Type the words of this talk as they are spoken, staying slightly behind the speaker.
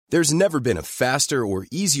There's never been a faster or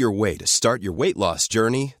easier way to start your weight loss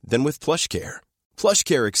journey than with PlushCare.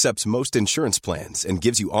 PlushCare accepts most insurance plans and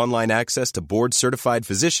gives you online access to board-certified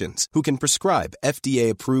physicians who can prescribe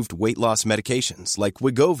FDA-approved weight loss medications like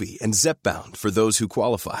Wegovy and Zepbound for those who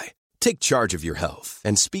qualify. Take charge of your health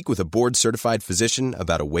and speak with a board-certified physician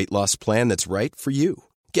about a weight loss plan that's right for you.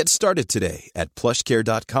 Get started today at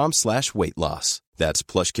plushcare.com/weight loss. That's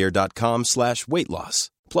plushcare.com/weight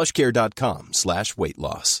loss. plushcare.com/weight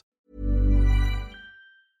loss.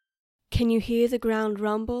 Can you hear the ground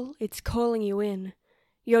rumble? It's calling you in.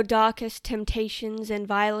 Your darkest temptations and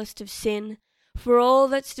vilest of sin, for all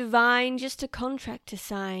that's divine, just a contract to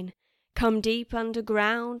sign. Come deep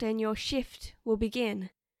underground and your shift will begin.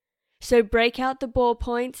 So break out the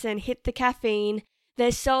ballpoints and hit the caffeine.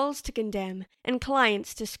 There's souls to condemn and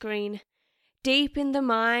clients to screen. Deep in the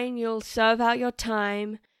mine you'll serve out your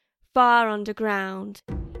time, far underground,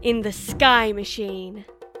 in the Sky Machine.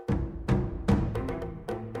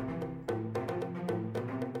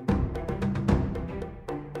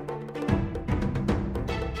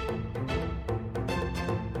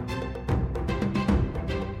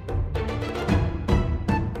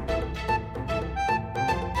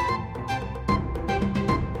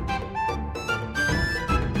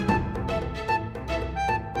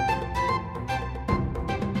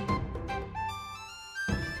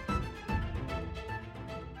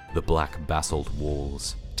 The black basalt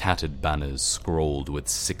walls, tattered banners scrawled with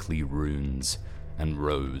sickly runes, and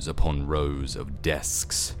rows upon rows of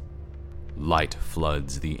desks. Light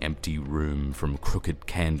floods the empty room from crooked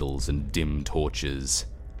candles and dim torches,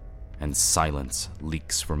 and silence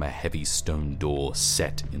leaks from a heavy stone door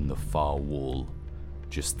set in the far wall,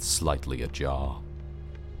 just slightly ajar.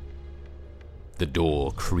 The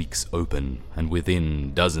door creaks open, and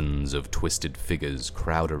within dozens of twisted figures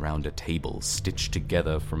crowd around a table stitched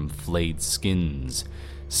together from flayed skins,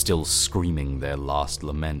 still screaming their last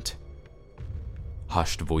lament.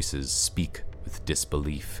 Hushed voices speak with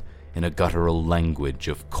disbelief in a guttural language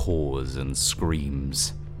of caws and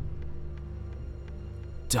screams.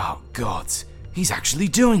 Dark gods, he's actually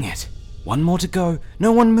doing it! One more to go,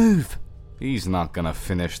 no one move! He's not gonna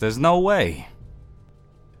finish, there's no way.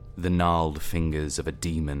 The gnarled fingers of a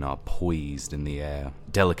demon are poised in the air,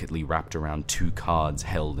 delicately wrapped around two cards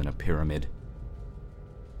held in a pyramid.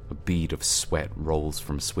 A bead of sweat rolls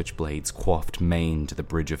from Switchblade's coiffed mane to the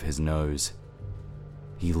bridge of his nose.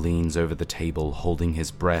 He leans over the table, holding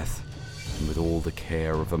his breath, and with all the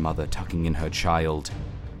care of a mother tucking in her child,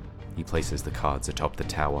 he places the cards atop the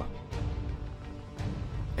tower.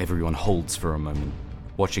 Everyone holds for a moment,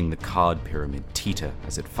 watching the card pyramid teeter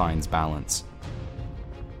as it finds balance.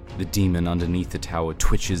 The demon underneath the tower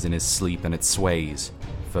twitches in his sleep and it sways,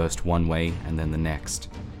 first one way and then the next.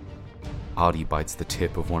 Artie bites the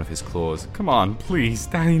tip of one of his claws. Come on, please,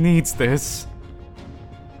 Daddy needs this.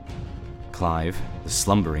 Clive, the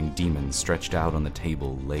slumbering demon stretched out on the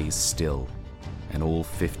table, lays still, and all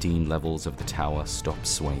 15 levels of the tower stop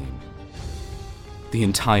swaying. The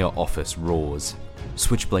entire office roars.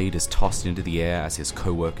 Switchblade is tossed into the air as his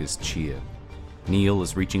co-workers cheer. Neil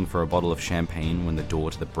is reaching for a bottle of champagne when the door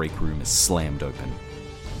to the break room is slammed open.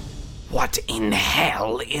 What in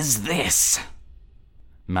hell is this?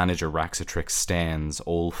 Manager Raxatrix stands,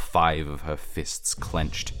 all 5 of her fists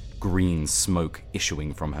clenched, green smoke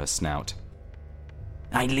issuing from her snout.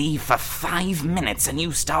 I leave for 5 minutes and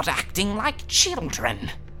you start acting like children.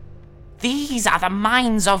 These are the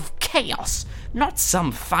mines of chaos, not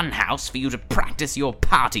some funhouse for you to practice your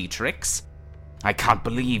party tricks. I can't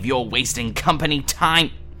believe you're wasting company time.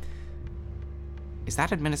 Is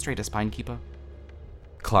that Administrator Spinekeeper?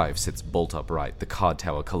 Clive sits bolt upright, the card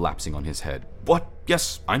tower collapsing on his head. What?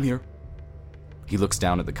 Yes, I'm here. He looks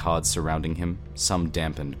down at the cards surrounding him, some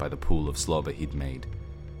dampened by the pool of slobber he'd made.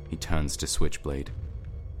 He turns to Switchblade.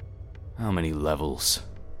 How many levels?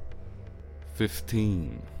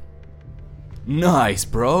 15. Nice,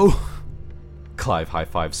 bro! Clive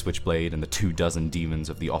high-fives Switchblade and the 24 demons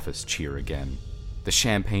of the office cheer again. The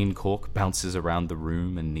champagne cork bounces around the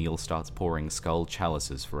room and Neil starts pouring skull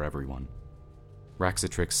chalices for everyone.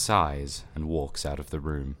 Raxatrix sighs and walks out of the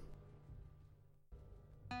room.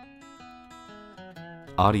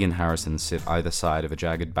 Artie and Harrison sit either side of a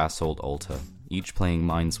jagged basalt altar, each playing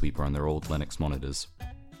Minesweeper on their old Linux monitors.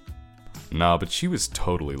 Nah, but she was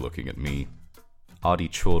totally looking at me. Artie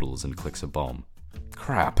chortles and clicks a bomb.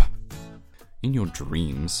 Crap. In your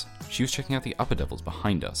dreams, she was checking out the upper devils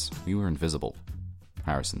behind us. We were invisible,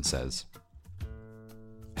 Harrison says.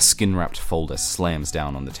 A skin-wrapped folder slams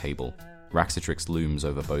down on the table. Raxatrix looms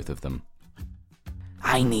over both of them.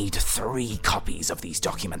 I need 3 copies of these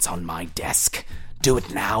documents on my desk. Do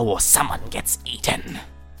it now or someone gets eaten.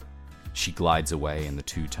 She glides away and the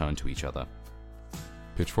two turn to each other.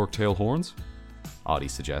 Pitchfork tail horns? Artie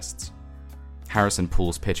suggests. Harrison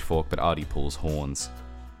pulls pitchfork, but Artie pulls horns.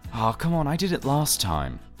 Oh, come on, I did it last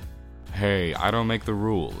time. Hey, I don't make the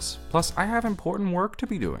rules. Plus, I have important work to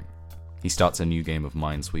be doing. He starts a new game of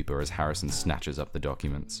Minesweeper as Harrison snatches up the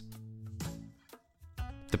documents.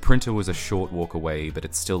 The printer was a short walk away, but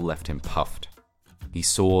it still left him puffed. He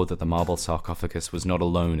saw that the marble sarcophagus was not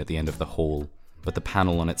alone at the end of the hall, but the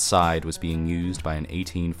panel on its side was being used by an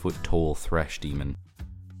 18-foot-tall thresh demon.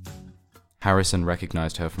 Harrison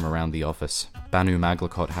recognized her from around the office. Banu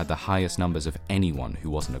Maglakot had the highest numbers of anyone who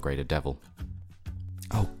wasn't a greater devil.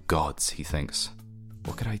 Oh gods, he thinks.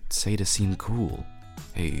 What could I say to seem cool?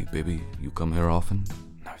 Hey, baby, you come here often?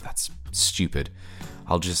 No, that's stupid.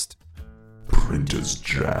 I'll just... Printer's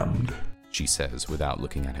jammed, she says without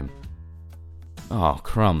looking at him. Oh,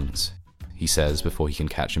 crumbs, he says before he can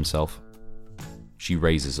catch himself. She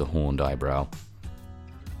raises a horned eyebrow.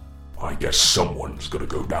 I guess someone's gonna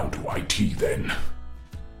go down to IT then.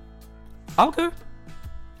 I'll go.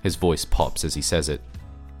 His voice pops as he says it.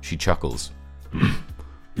 She chuckles.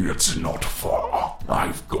 It's not far.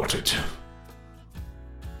 I've got it.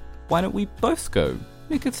 Why don't we both go?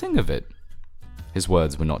 Make a thing of it. His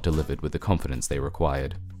words were not delivered with the confidence they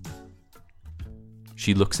required.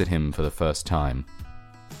 She looks at him for the first time.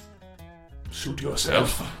 Suit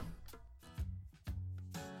yourself.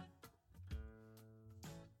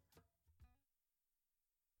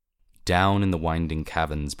 Down in the winding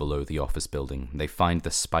caverns below the office building, they find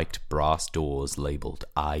the spiked brass doors labeled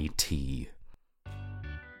IT.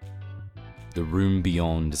 The room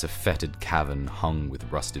beyond is a fetid cavern hung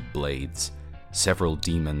with rusted blades. Several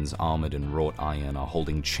demons armored in wrought iron are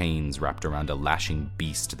holding chains wrapped around a lashing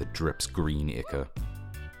beast that drips green ichor.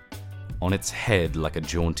 On its head, like a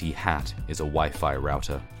jaunty hat, is a Wi-Fi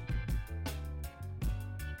router.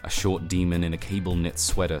 A short demon in a cable-knit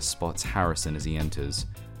sweater spots Harrison as he enters.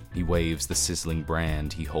 He waves the sizzling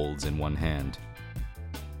brand he holds in one hand.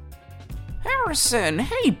 Harrison,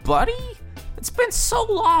 hey buddy! It's been so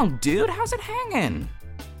long, dude. How's it hanging?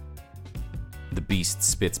 The beast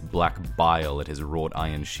spits black bile at his wrought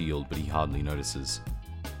iron shield, but he hardly notices.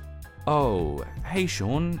 Oh, hey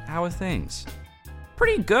Sean, how are things?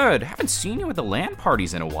 Pretty good. Haven't seen you at the LAN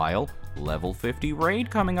parties in a while. Level 50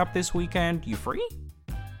 raid coming up this weekend. You free?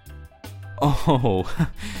 Oh,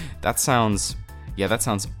 that sounds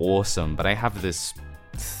awesome, but I have this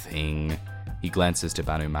thing. He glances to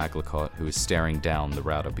Banu Maglakot, who is staring down the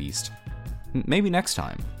router beast. Maybe next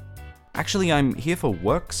time. Actually, I'm here for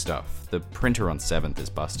work stuff. The printer on 7th is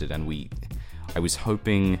busted, and I was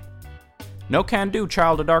hoping... No can do,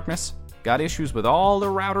 Child of Darkness. Got issues with all the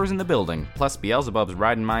routers in the building. Plus, Beelzebub's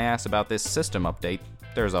riding my ass about this system update.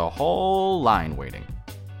 There's a whole line waiting.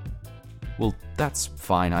 Well, that's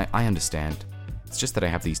fine. I understand. It's just that I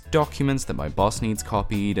have these documents that my boss needs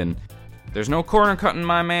copied, and... There's no corner cutting,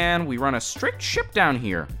 my man. We run a strict ship down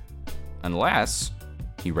here. Unless...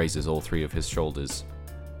 He raises all three of his shoulders.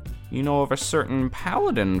 You know of a certain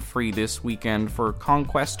paladin free this weekend for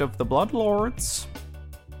conquest of the Bloodlords?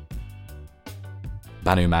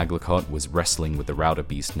 Banu Maglakot was wrestling with the router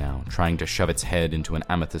beast now, trying to shove its head into an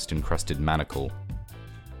amethyst-encrusted manacle.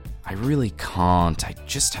 I really can't. I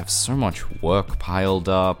just have so much work piled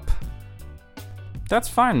up. That's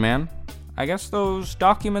fine, man. I guess those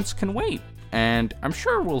documents can wait, and I'm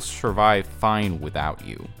sure we'll survive fine without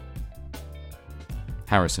you.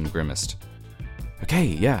 Harrison grimaced. Okay,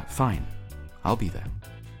 yeah, fine. I'll be there.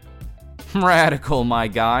 Radical, my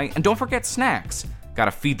guy. And don't forget snacks.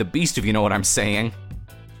 Gotta feed the beast if you know what I'm saying.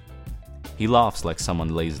 He laughs like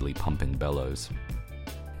someone lazily pumping bellows.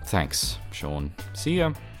 Thanks, Sean. See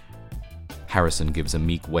ya. Harrison gives a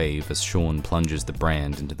meek wave as Sean plunges the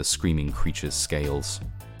brand into the screaming creature's scales.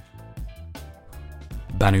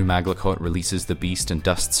 Banu Maglakot releases the beast and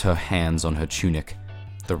dusts her hands on her tunic.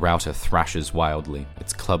 The router thrashes wildly,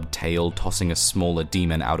 its clubbed tail tossing a smaller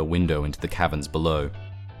demon out a window into the caverns below.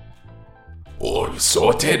 All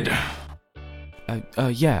sorted?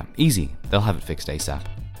 Yeah, easy. They'll have it fixed ASAP.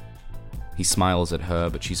 He smiles at her,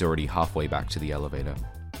 but she's already halfway back to the elevator.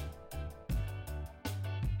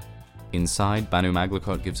 Inside, Banu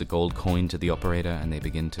Maglakot gives a gold coin to the operator and they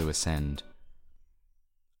begin to ascend.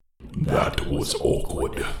 That was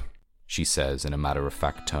awkward, she says in a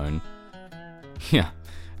matter-of-fact tone. Yeah,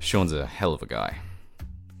 Sean's a hell of a guy.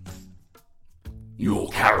 Your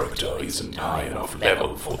character isn't high enough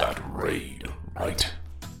level for that raid, right?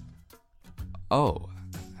 Oh,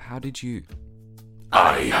 how did you...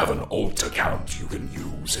 I have an alt account you can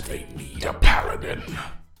use if they need a paladin.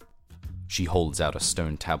 She holds out a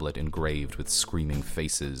stone tablet engraved with screaming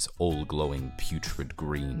faces, all glowing putrid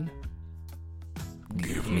green.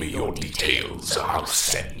 Give me your details, I'll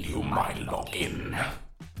send you my login.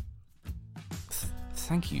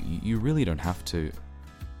 Thank you. You really don't have to.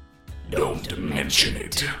 Don't mention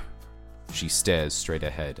it. She stares straight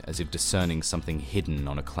ahead, as if discerning something hidden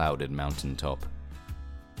on a clouded mountaintop.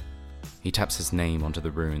 He taps his name onto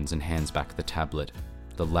the runes and hands back the tablet.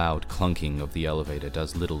 The loud clunking of the elevator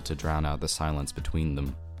does little to drown out the silence between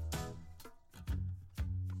them.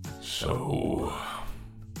 So,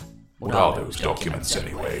 what are those documents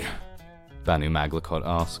anyway? Banu Maglakot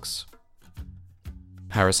asks.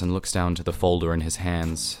 Harrison looks down to the folder in his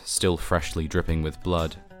hands, still freshly dripping with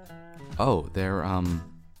blood. Oh, they're,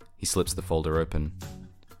 He slips the folder open.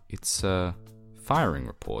 It's a firing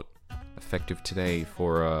report, effective today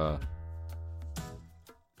for,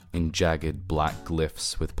 In jagged black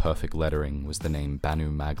glyphs with perfect lettering was the name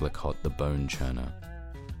Banu Maglakot the Bone Churner.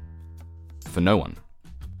 For no one.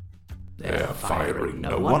 They're firing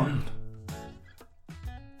no one?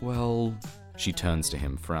 Well, she turns to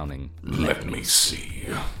him, frowning. Let me see.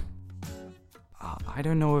 I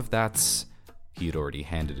don't know if that's... He had already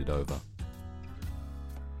handed it over.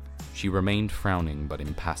 She remained frowning but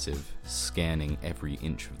impassive, scanning every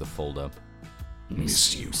inch of the folder.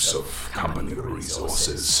 Misuse of company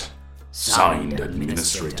resources. Signed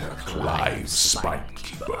Administrator Clive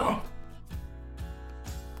Spinekeeper.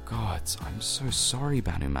 Gods, I'm so sorry,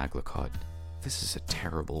 Banu Maglakot. This is a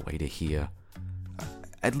terrible way to hear.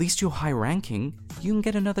 At least you're high-ranking. You can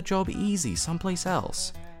get another job easy someplace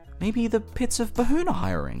else. Maybe the pits of Bahuna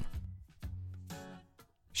hiring.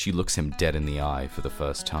 She looks him dead in the eye for the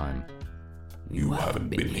first time. You haven't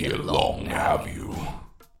been here long, have you?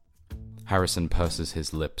 Harrison purses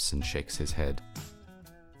his lips and shakes his head.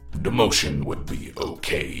 Demotion would be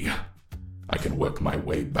okay. I can work my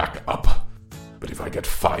way back up. But if I get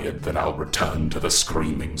fired, then I'll return to the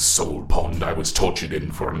screaming soul pond I was tortured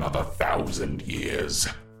in for another 1,000 years.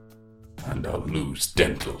 And I'll lose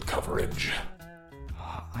dental coverage.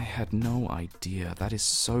 I had no idea. That is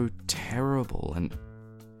so terrible. And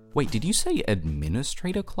wait, did you say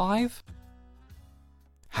Administrator Clive?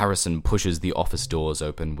 Harrison pushes the office doors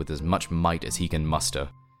open with as much might as he can muster.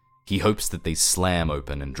 He hopes that they slam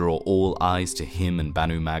open and draw all eyes to him and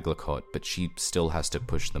Banu Maglakot, but she still has to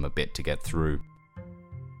push them a bit to get through.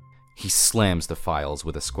 He slams the files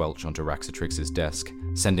with a squelch onto Raxatrix's desk,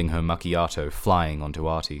 sending her macchiato flying onto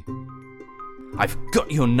Artie. I've got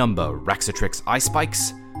your number, Raxatrix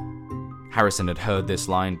Eye-Spikes! Harrison had heard this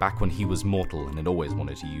line back when he was mortal and had always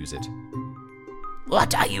wanted to use it.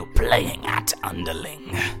 What are you playing at,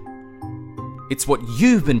 underling? It's what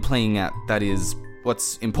you've been playing at that is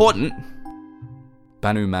what's important.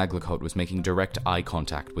 Banu Maglakot was making direct eye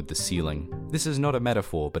contact with the ceiling. This is not a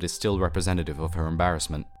metaphor, but is still representative of her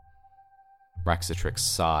embarrassment. Raxatrix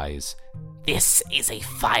sighs. This is a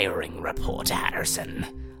firing report,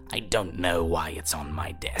 Harrison. I don't know why it's on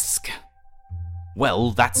my desk.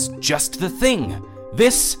 Well, that's just the thing.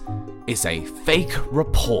 This is a fake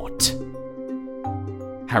report.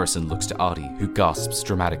 Harrison looks to Artie, who gasps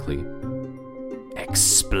dramatically.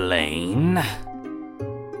 Explain?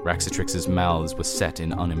 Raxatrix's mouths were set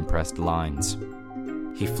in unimpressed lines.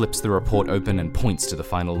 He flips the report open and points to the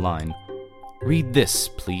final line. Read this,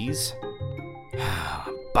 please.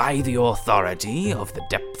 By the authority of the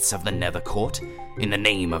depths of the Nether Court, in the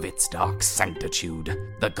name of its dark sanctitude,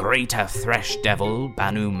 the greater thresh devil,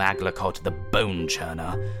 Banu Maglakot the Bone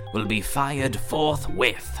Churner, will be fired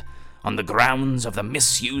forthwith on the grounds of the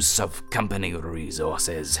misuse of company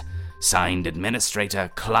resources. Signed Administrator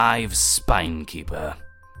Clive Spinekeeper.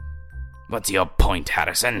 What's your point,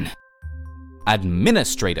 Harrison?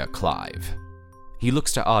 Administrator Clive. He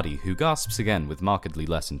looks to Artie, who gasps again with markedly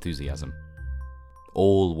less enthusiasm.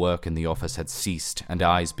 All work in the office had ceased, and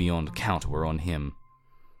eyes beyond count were on him.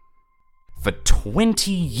 For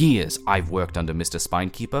 20 years I've worked under Mr.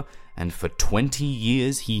 Spinekeeper, and for 20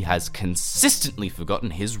 years he has consistently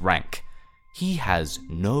forgotten his rank. He has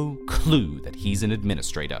no clue that he's an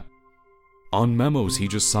administrator. On memos, he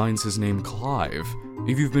just signs his name Clive.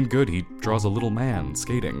 If you've been good, he draws a little man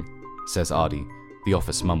skating, says Artie. The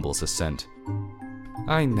office mumbles assent.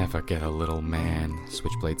 I never get a little man,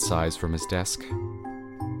 Switchblade sighs from his desk.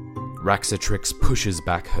 Raxatrix pushes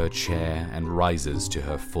back her chair and rises to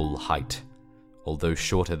her full height. Although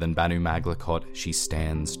shorter than Banu Maglakot, she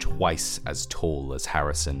stands twice as tall as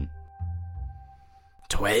Harrison.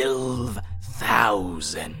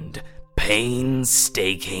 12,000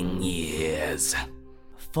 painstaking years.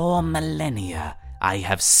 For millennia, I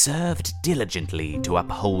have served diligently to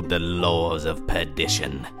uphold the laws of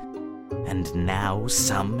perdition. And now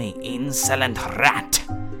some insolent rat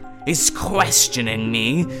is questioning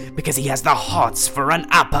me because he has the hots for an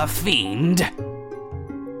upper fiend.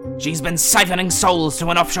 She's been siphoning souls to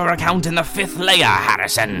an offshore account in the 5th layer,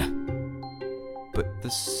 Harrison. But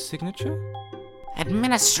the signature?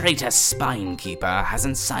 Administrator Spinekeeper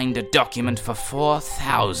hasn't signed a document for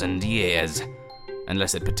 4,000 years.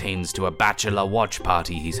 Unless it pertains to a bachelor watch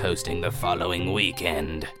party he's hosting the following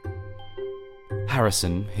weekend.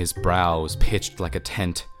 Harrison, his brows pitched like a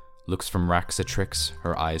tent, looks from Raxatrix,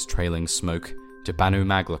 her eyes trailing smoke, to Banu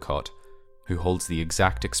Maglakot, who holds the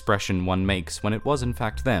exact expression one makes when it was in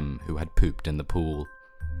fact them who had pooped in the pool.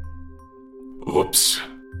 Oops,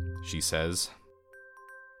 she says.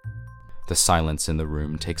 The silence in the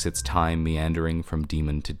room takes its time meandering from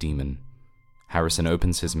demon to demon. Harrison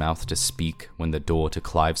opens his mouth to speak when the door to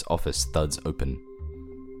Clive's office thuds open.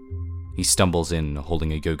 He stumbles in,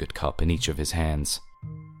 holding a yogurt cup in each of his hands.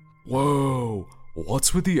 Whoa,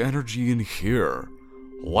 what's with the energy in here?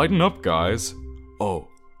 Lighten up, guys. Oh,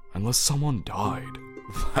 unless someone died.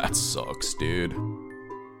 That sucks, dude.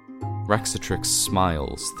 Raxatrix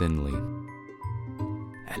smiles thinly.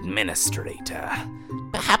 Administrator,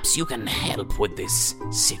 perhaps you can help with this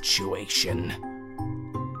situation.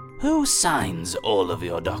 Who signs all of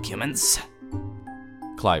your documents?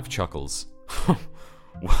 Clive chuckles.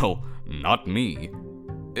 Well, not me.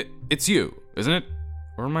 It's you, isn't it?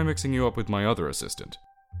 Or am I mixing you up with my other assistant?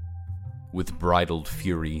 With bridled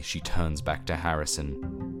fury, she turns back to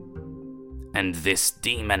Harrison. And this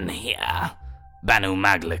demon here, Banu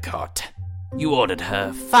Maglakot, you ordered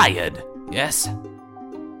her fired, yes?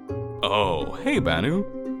 Oh, hey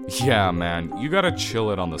Banu. Yeah, man, you gotta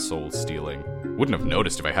chill it on the soul stealing. Wouldn't have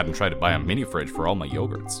noticed if I hadn't tried to buy a mini fridge for all my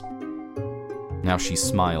yogurts. Now she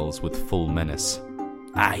smiles with full menace.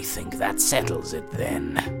 I think that settles it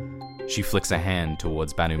then. She flicks a hand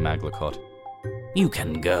towards Banu Maglakot. You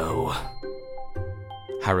can go.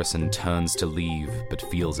 Harrison turns to leave, but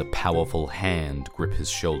feels a powerful hand grip his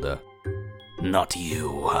shoulder. Not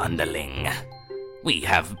you, underling. We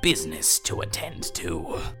have business to attend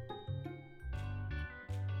to.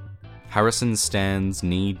 Harrison stands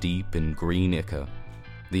knee-deep in green ichor.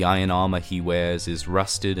 The iron armor he wears is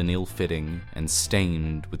rusted and ill-fitting, and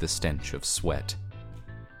stained with the stench of sweat.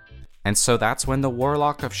 And so that's when the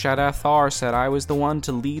Warlock of Shadathar said I was the one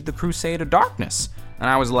to lead the Crusade of Darkness. And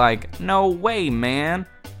I was like, no way, man.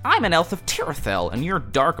 I'm an elf of Tirithel, and your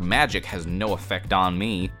dark magic has no effect on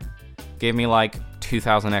me. Gave me like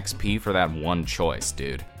 2,000 XP for that one choice,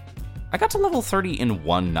 dude. I got to level 30 in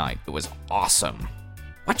one night. It was awesome.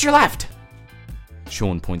 What's your left?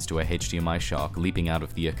 Sean points to a HDMI shark leaping out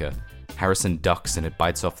of the ichor. Harrison ducks and it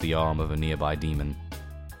bites off the arm of a nearby demon.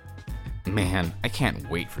 Man, I can't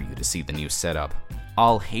wait for you to see the new setup.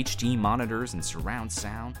 All HD monitors and surround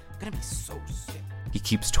sound. Gonna be so sick. He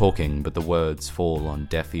keeps talking, but the words fall on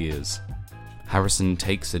deaf ears. Harrison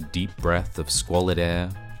takes a deep breath of squalid air,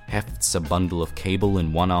 hefts a bundle of cable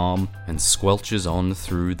in one arm, and squelches on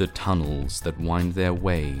through the tunnels that wind their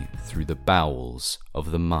way through the bowels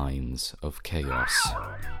of the mines of chaos.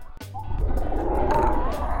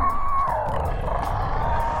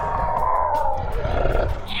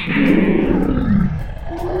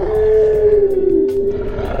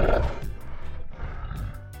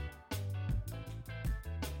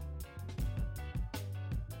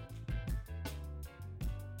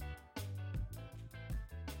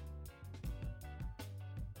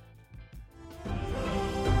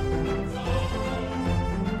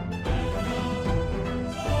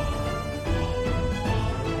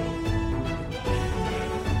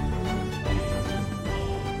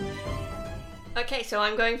 Okay, so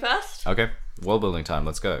I'm going first. Okay, world building time,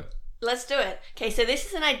 let's go. Let's do it. Okay, so this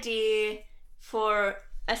is an idea for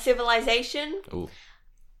a civilization. Ooh.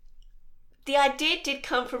 The idea did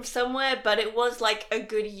come from somewhere, but it was like a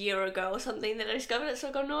good year ago or something that I discovered it, so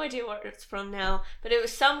I've got no idea where it's from now. But it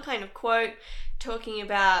was some kind of quote talking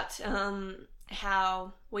about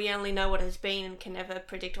how we only know what has been and can never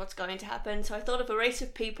predict what's going to happen. So I thought of a race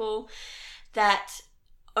of people that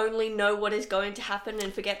only know what is going to happen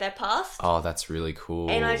and forget their past. Oh, that's really cool.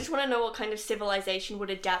 And I just want to know what kind of civilization would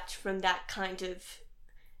adapt from that kind of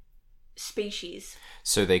species.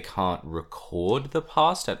 So they can't record the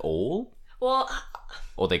past at all? Well,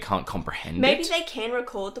 or they can't comprehend maybe it? they can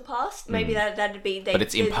record the past. Maybe that'd be... But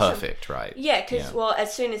it's imperfect, right? Yeah, because, well,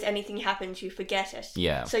 as soon as anything happens, you forget it.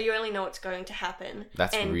 Yeah. So you only know what's going to happen.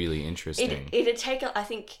 That's really interesting. It'd take, I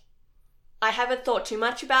think... I haven't thought too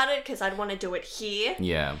much about it because I'd want to do it here.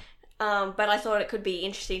 Yeah. But I thought it could be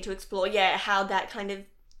interesting to explore, how that kind of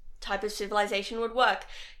type of civilization would work.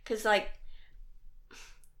 Because, like...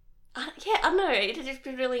 I don't know. It'd just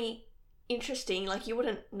be really interesting. Like, you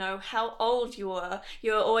wouldn't know how old you were.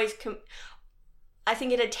 You're always... I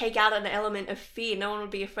think it'd take out an element of fear. No one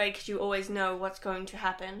would be afraid because you always know what's going to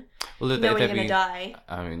happen. Well, you know when you're going to die.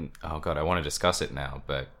 I mean, oh god, I want to discuss it now,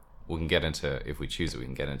 but we can get into, if we choose it, we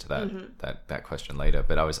can get into that question later.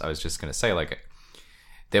 But I was just going to say, like,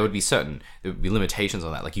 there would be limitations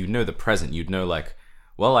on that. Like, you'd know the present, you'd know, like,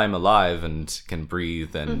 well, I'm alive and can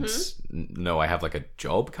breathe and know I have, like, a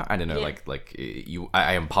job. I don't know,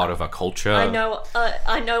 I am part of a culture. I know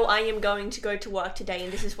I am going to go to work today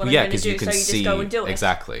and this is what I'm going to do, so you just go and do it.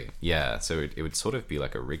 Exactly, yeah. So it would sort of be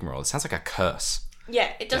like a rigmarole. It sounds like a curse.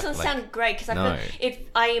 Yeah, it doesn't sound great because if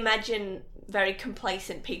I imagine very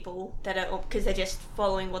complacent people that are, because they're just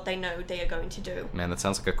following what they know they are going to do. Man, that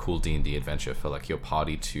sounds like a cool D&D adventure for like your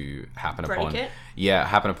party to happen upon. It? Yeah,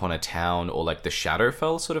 happen upon a town, or like the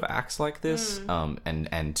Shadowfell sort of acts like this,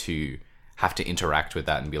 and to have to interact with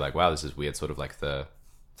that and be like, wow, this is weird. Sort of like the,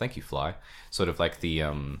 thank you, Fly. Sort of like the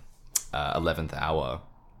 11th hour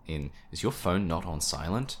in. Is your phone not on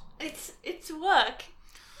silent? It's work,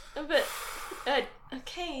 but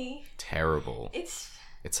okay. Terrible.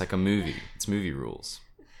 It's like a movie. It's movie rules.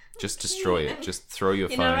 Just destroy it. Just throw your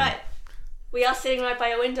phone. You know, right. We are sitting right by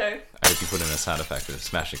a window. I hope you put in a sound effect, a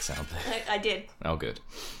smashing sound there. I did. Oh, good.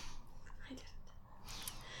 I did.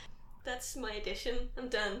 That's my addition. I'm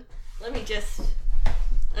done. I'm going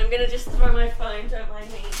to just throw my phone. Don't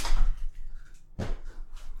mind me.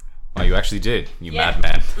 Oh, you actually did. You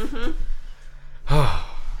madman.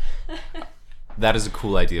 That is a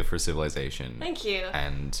cool idea for a civilization. Thank you.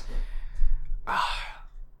 And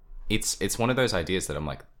it's one of those ideas that I'm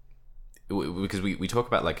like, because we talk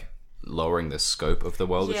about like lowering the scope of the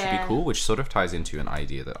world, which should be cool, which sort of ties into an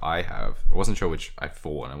idea that I have. I wasn't sure which I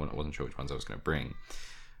wasn't sure which ones I was going to bring,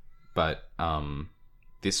 but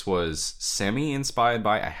this was semi-inspired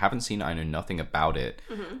by. I haven't seen. I know nothing about it.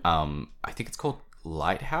 I think it's called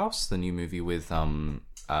Lighthouse, the new movie with Willem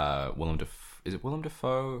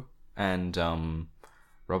Dafoe and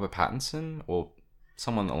Robert Pattinson or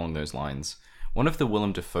someone along those lines. One of the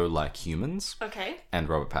Willem Dafoe-like humans. Okay. And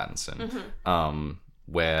Robert Pattinson.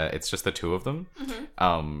 Where it's just the two of them.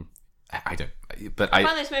 I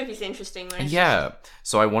find those movies interesting. Yeah.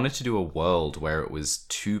 So I wanted to do a world where it was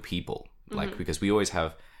two people. Like, because we always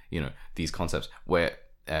have, these concepts where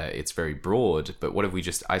it's very broad, but what if we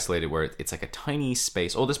just isolate it where it's like a tiny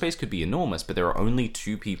space, or the space could be enormous, but there are only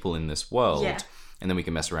two people in this world. Yeah. And then we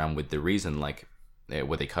can mess around with the reason, like,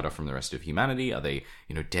 were they cut off from the rest of humanity? Are they,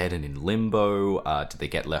 dead and in limbo? Did they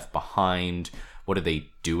get left behind? What are they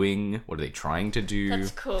doing? What are they trying to do?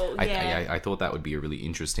 That's cool, yeah. I thought that would be a really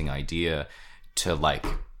interesting idea to, like,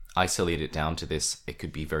 isolate it down to this. It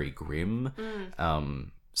could be very grim,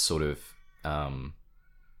 sort of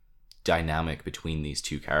dynamic between these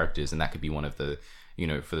two characters. And that could be one of the,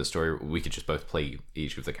 for the story, we could just both play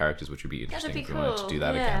each of the characters, which would be interesting if we wanted to do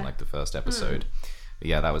that again, like the first episode.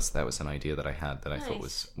 Yeah, that was an idea that I had that I thought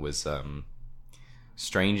was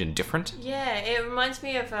strange and different. Yeah, it reminds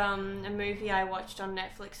me of a movie I watched on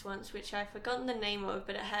Netflix once, which I've forgotten the name of,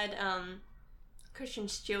 but it had Christian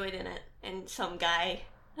Stewart in it and some guy.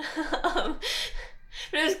 But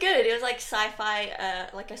it was good. It was like sci-fi,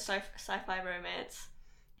 like a sci-fi romance,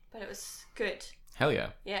 but it was good. Hell yeah.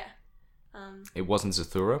 Yeah. It wasn't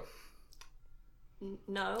Zathura?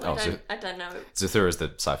 No, I don't know. Zathura is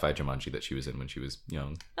the sci-fi Jumanji that she was in when she was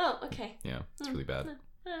young. Oh, okay. Yeah, it's really bad.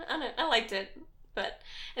 I liked it, but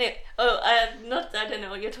anyway. I don't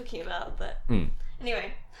know what you're talking about, but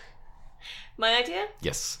anyway. My idea?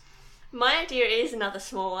 Yes. My idea is another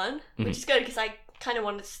small one, which is good because I kind of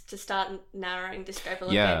wanted to start narrowing the scope a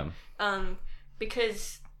little bit.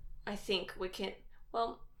 Because I think we can,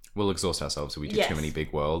 we'll exhaust ourselves if we do too many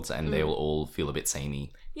big worlds, and they will all feel a bit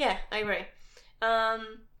samey. Yeah, I agree.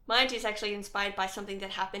 My idea is actually inspired by something that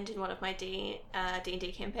happened in one of my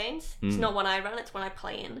D&D campaigns. It's not one I run, it's one I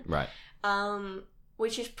play in. Right.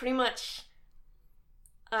 Which is pretty much,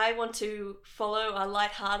 I want to follow a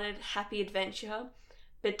lighthearted, happy adventure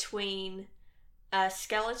between a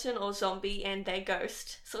skeleton or zombie and their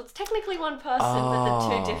ghost. So it's technically one person, but the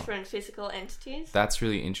two different physical entities. That's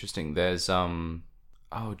really interesting. There's, there's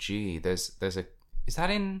a, is that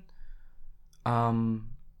in,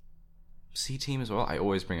 C-Team as well? I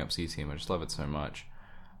always bring up C-Team. I just love it so much.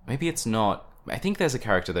 Maybe it's not. I think there's a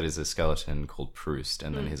character that is a skeleton called Proust,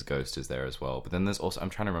 and then his ghost is there as well. But then there's also, I'm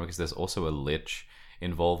trying to remember, because there's also a lich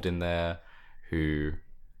involved in there who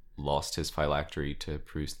lost his phylactery to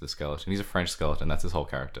Proust the skeleton. He's a French skeleton. That's his whole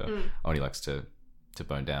character. Oh, and he likes to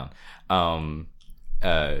bone down.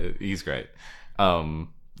 He's great.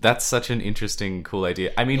 That's such an interesting, cool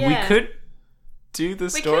idea. I mean, we could do the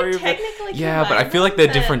story. We could technically but I feel like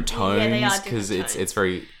they're different tones because it's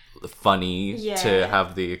very funny Yeah. to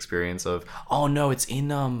have the experience of. Oh no, it's in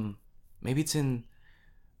maybe it's in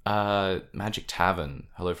Magic Tavern.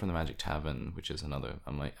 Hello from the Magic Tavern, which is another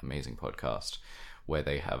amazing podcast where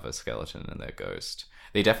they have a skeleton and their ghost.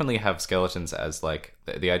 They definitely have skeletons as like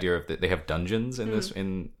the idea of that they have dungeons in this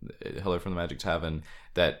in Hello from the Magic Tavern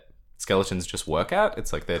that skeletons just work at.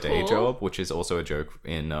 It's like their day Cool. job, which is also a joke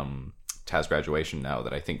in Taz Graduation now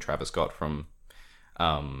that I think Travis got from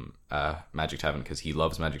Magic Tavern because he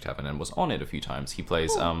loves Magic Tavern and was on it a few times. He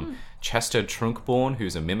plays Chester Trunkborn,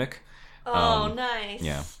 who's a mimic. Oh, nice.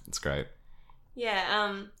 Yeah, it's great.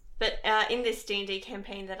 Yeah. But in this D&D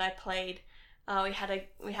campaign that I played,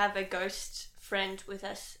 we have a ghost friend with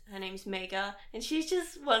us. Her name's Mega, and she's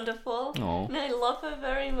just wonderful. Aw. And I love her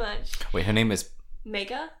very much. Wait, her name is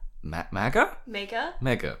Mega. Maga? Mega.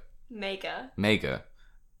 Mega. Mega. Mega.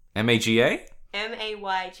 M-A-G-A?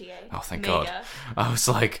 Mayga. Oh, thank Mega. God. I was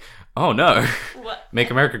like, oh no. What?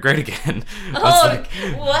 Make America great again. I was Oh, like,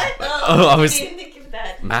 what? Oh, I was- I didn't think of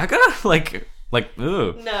that. MAGA? Like,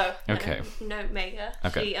 ooh. No. Okay. No, Mega.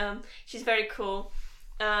 Okay. She's very cool.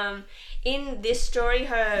 In this story,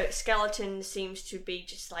 her skeleton seems to be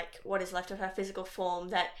just like what is left of her physical form.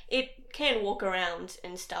 That it can walk around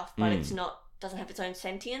and stuff, but it's not. Doesn't have its own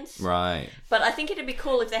sentience. Right. But I think it'd be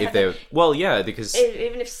cool if they If had they're, well, yeah, because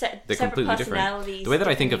even if they're separate completely different. personalities. The way that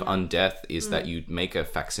I think of depending undeath is that you make a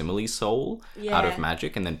facsimile soul out of Yeah.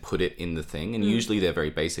 magic and then put it in the thing, and usually they're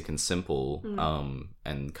very basic and simple,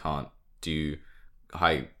 and can't do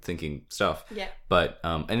high thinking stuff. Yeah. But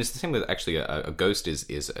and it's the same with actually a ghost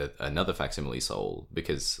is another facsimile soul,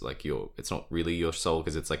 because like it's not really your soul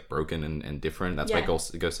because it's like broken and different. That's why Yeah.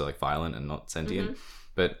 ghosts are like violent and not sentient.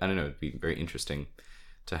 But I don't know, it'd be very interesting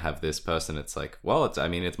to have this person. It's like, well,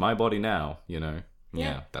 it's my body now, you know.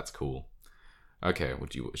 Yeah, that's cool. Okay,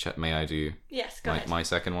 may I do Yes, go ahead. my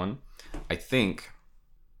second one? I think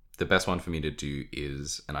the best one for me to do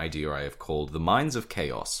is an idea I have called the Mines of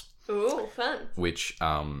Chaos, Ooh, fun. which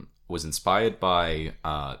was inspired by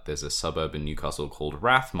there's a suburb in Newcastle called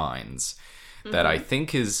Rathmines that I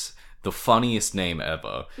think is the funniest name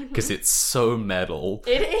ever because it's so metal.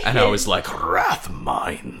 It is. And I was like,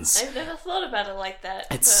 Rathmines. I've never thought about it like that.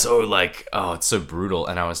 It's but- so like, oh, it's so brutal.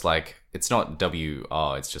 And I was like, it's not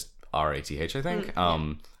W-R, it's just R-A-T-H, I think.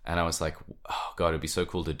 And I was like, oh god, it'd be so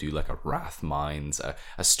cool to do like a Rathmines,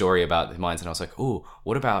 a story about the mines. And I was like, oh,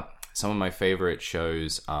 what about some of my favorite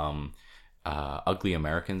shows? Ugly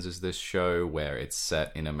Americans is this show where it's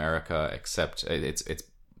set in America, except it's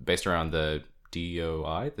based around the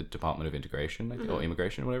DOI, the Department of Integration or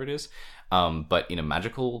Immigration, whatever it is, but in a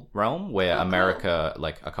magical realm where America,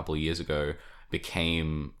 like a couple of years ago,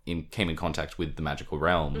 came in contact with the magical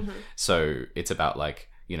realm. So it's about like,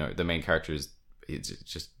 you know, the main character is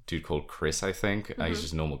just a dude called Chris, I think. He's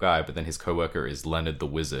just a normal guy, but then his coworker is Leonard the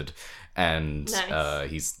Wizard, and Nice.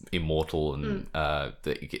 he's immortal, and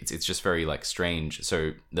it's just very like strange.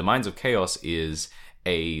 So the Mines of Chaos is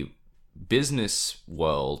a business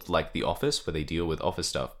world like The Office, where they deal with office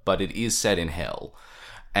stuff, but it is set in hell,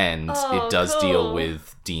 and Oh, it does cool. deal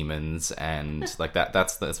with demons and like that.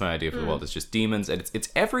 That's my idea for the world. It's just demons, and it's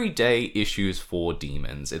everyday issues for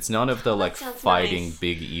demons. It's none of the like sounds fighting nice.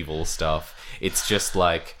 big evil stuff. It's just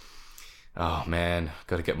like, oh man,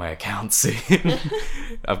 got to get my accounts in.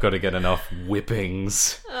 I've got to get enough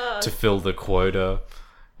whippings to fill the quota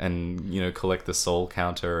and, you know, collect the soul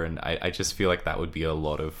counter. And I just feel like that would be a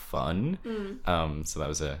lot of fun. So that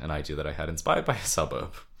was an idea that I had inspired by a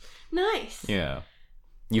suburb. Nice. Yeah.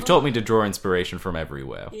 You've taught me to draw inspiration from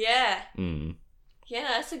everywhere. Yeah. Mm. Yeah,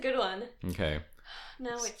 that's a good one. Okay.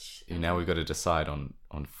 Now Now we've got to decide on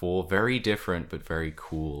 4 very different but very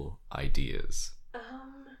cool ideas. I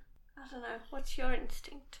don't know. What's your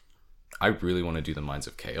instinct? I really want to do the Mines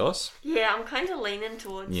of Chaos. Yeah, I'm kind of leaning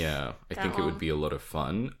towards. Yeah, I that think it would one. be a lot of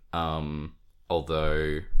fun.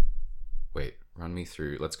 Although, wait, run me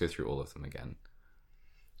through. Let's go through all of them again.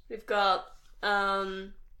 We've got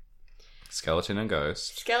Skeleton and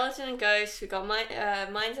Ghost. Skeleton and Ghost. We've got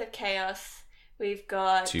Minds of Chaos. We've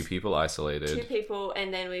got 2 people isolated. 2 people,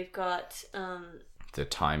 and then we've got The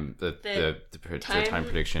time, the time- time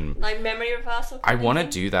prediction. like memory reversal. I want to thing.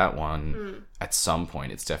 do that one at some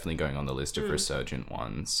point. It's definitely going on the list of resurgent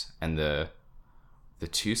ones. And the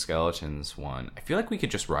 2 skeletons one, I feel like we could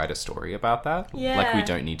just write a story about that. Yeah. Like we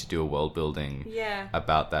don't need to do a world building Yeah.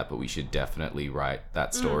 about that, but we should definitely write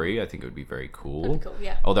that story. I think it would be very cool. That'd be cool,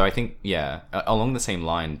 yeah. Although I think, along the same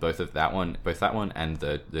line, both that one and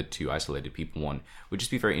the 2 isolated people one would just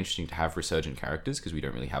be very interesting to have resurgent characters, because we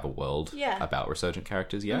don't really have a world about resurgent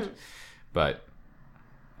characters yet. But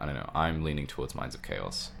I don't know. I'm leaning towards Minds of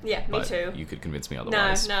Chaos. Yeah, me But too. You could convince me No,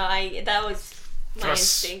 otherwise. that was my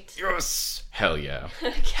instinct. Yes! Hell yeah.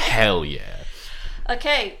 Okay. Hell yeah.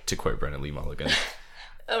 Okay. To quote Brennan Lee Mulligan.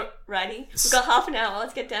 Alrighty. We've got half an hour.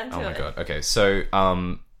 Let's get down to it. Oh my god. Okay, so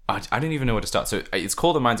I didn't even know where to start. So it's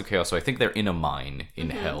called the Mines of Chaos. So I think they're in a mine in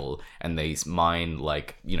hell, and they mine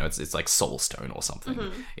like it's like soulstone or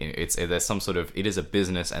something. There's some sort of it is a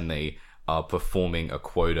business, and they are performing a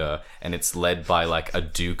quota, and it's led by like a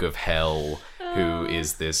Duke of Hell who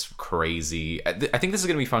is this crazy. I think this is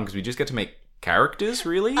gonna be fun because we just get to make characters.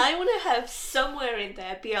 Really, I want to have somewhere in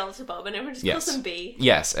there Beelzebub, and everyone just calls him B.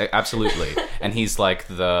 Yes, absolutely. And he's like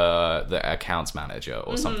the accounts manager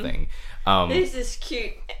or something. There's this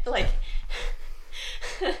cute, like,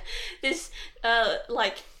 this,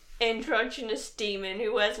 like, androgynous demon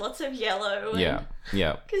who wears lots of yellow. Yeah.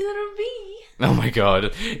 Because it'll be. Oh my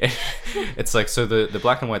god. It's like, so the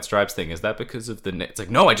black and white stripes thing, is that because of the... It's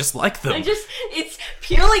like, no, I just like them. It's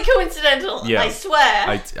purely coincidental, Yeah. I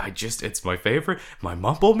swear. It's my favorite. My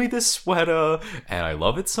mom bought me this sweater, and I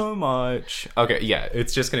love it so much. Okay, yeah,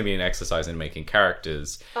 it's just going to be an exercise in making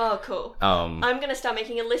characters. Oh, cool. I'm going to start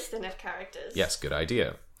making a list then of characters. Yes, good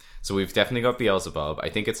idea. So we've definitely got Beelzebub. I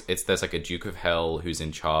think it's there's like a Duke of Hell who's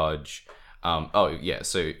in charge. So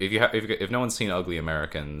if no one's seen Ugly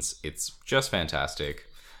Americans, it's just fantastic.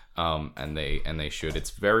 And they should.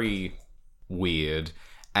 It's very weird,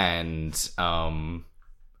 and a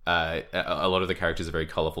lot of the characters are very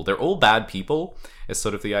colorful. They're all bad people, is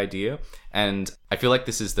sort of the idea. And I feel like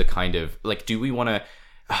this is the kind of like, do we want to?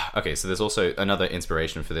 Okay, so there's also another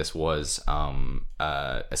inspiration for this was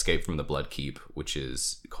Escape from the Blood Keep, which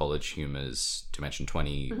is College Humor's Dimension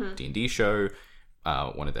 20 D&D show.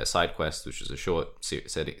 One of their side quests, which is a short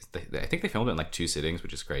setting. I think they filmed it in like 2 sittings,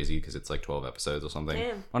 which is crazy because it's like 12 episodes or something.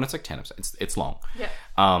 Damn. Oh, no, it's like 10 episodes. It's long. Yeah.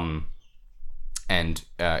 And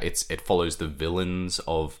it follows the villains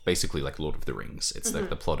of basically like Lord of the Rings. It's like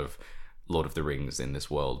the plot of Lord of the Rings in this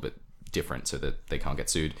world, but different so that they can't get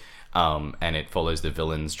sued. And it follows the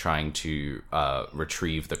villains trying to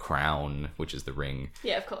retrieve the crown, which is the ring.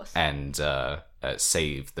 Yeah, of course. And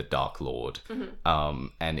save the Dark Lord.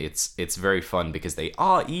 And it's very fun because they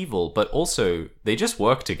are evil, but also they just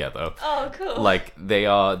work together. Oh, cool. Like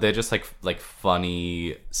they're just like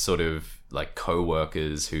funny sort of like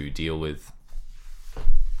co-workers who deal with.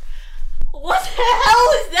 What the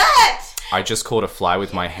hell is that? I just caught a fly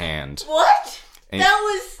with my hand. What? And-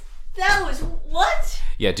 That was what?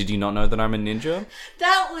 Yeah, did you not know that I'm a ninja?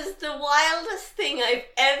 That was the wildest thing I've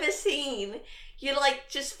ever seen. You like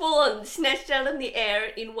just full on snatched out in the air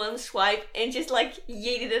in one swipe and just like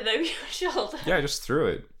yeeted it over your shoulder. Yeah, I just threw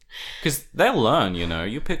it. Because they'll learn,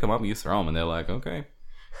 you pick them up, you throw them, and they're like, okay.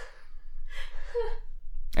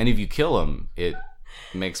 And if you kill them, it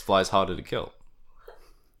makes flies harder to kill.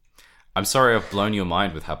 I'm sorry I've blown your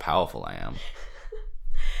mind with how powerful I am.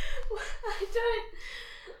 I don't...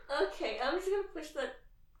 Okay, I'm just gonna push that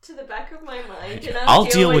to the back of my mind. And I'll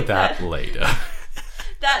deal with that later.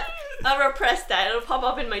 I'll repress that. It'll pop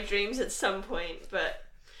up in my dreams at some point, but...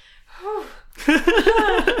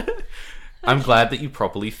 I'm glad that you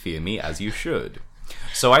properly fear me, as you should.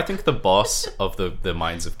 So I think the boss of the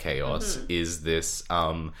Mines of Chaos is this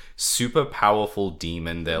super powerful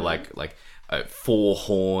demon. They're like 4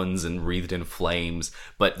 horns and wreathed in flames,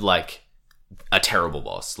 but like a terrible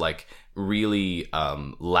boss. Like really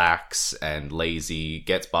lax and lazy,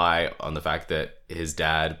 gets by on the fact that his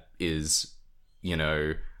dad is,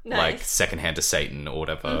 like secondhand to Satan or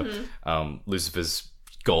whatever. Lucifer's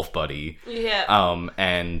golf buddy. Yeah.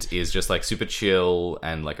 And is just like super chill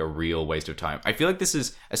and like a real waste of time. I feel like this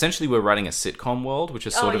is essentially we're writing a sitcom world, which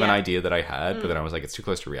is sort of an idea that I had, but then I was like, it's too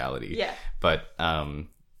close to reality. Yeah. But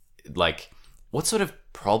like, what sort of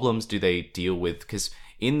problems do they deal with? Because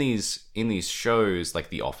in these shows, like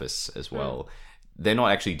The Office as well, they're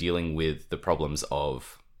not actually dealing with the problems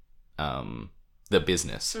of the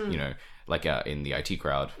business, like in The IT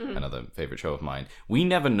Crowd, another favorite show of mine. We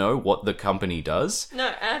never know what the company does.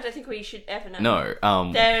 No, I don't think we should ever know.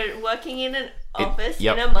 No. They're working in an office,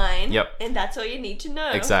 yep. in a mine, Yep. and that's all you need to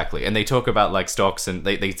know. Exactly. And they talk about like stocks and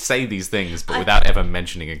they say these things, but without ever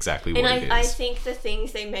mentioning exactly what it is. I think the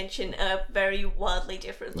things they mention are very wildly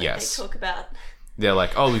different. Like Yes. they talk about... They're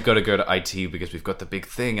like, oh, we've got to go to IT because we've got the big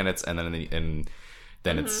thing, and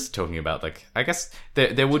then it's talking about like, I guess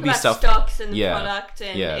there would be about stuff, stocks and product,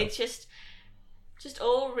 and it's just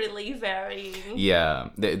all really varying. Yeah,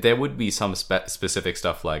 there would be some specific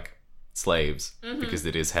stuff like slaves because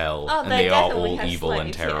it is hell, and they they are definitely all have evil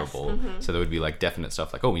and slaves, terrible. yes. So there would be like definite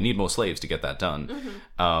stuff like, oh, we need more slaves to get that done.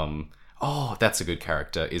 Oh, that's a good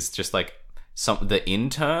character. Is just like the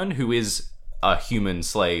intern who is a human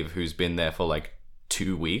slave who's been there for like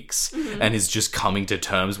 2 weeks and is just coming to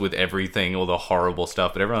terms with everything, all the horrible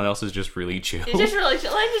stuff, but everyone else is just really chill. He's just really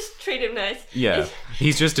chill. I just treat him nice. Yeah,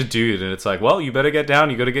 he's just a dude, and it's like, well, you better get down,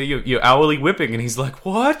 you gotta get your hourly whipping, and he's like,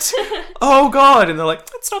 what? Oh god, and they're like,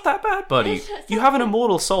 it's not that bad, buddy. You have an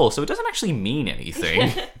immortal soul, so it doesn't actually mean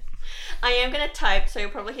anything. I am going to type, so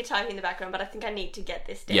you'll probably hear typing in the background, but I think I need to get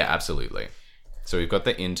this down. Yeah, absolutely. So we've got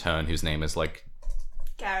the intern whose name is like...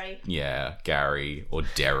 Gary. Yeah, Gary, or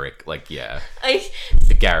Derek, like, yeah. I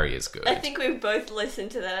Gary is good. think we both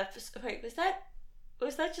listened to that episode. Wait,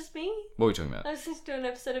 was that just me? What are we talking about? I was listening to an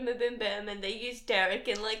episode of Mabim Bam, and they used Derek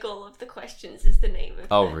in like all of the questions as the name of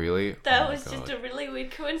Oh, it. really? That Oh my was God. just a really weird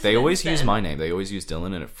coincidence. They always use then. my name. They always use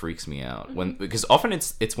Dylan, and it freaks me out. Because often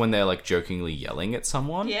it's when they're like jokingly yelling at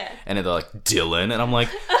someone. Yeah. And they're like, Dylan, and I'm like,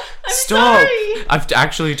 stop! sorry. I've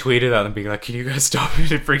actually tweeted at them being like, can you guys stop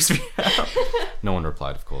it? It freaks me out. No one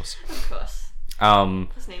replied, of course. Of course.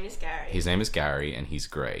 His name is Gary. His name is Gary, and he's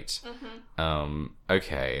great.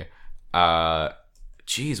 Okay.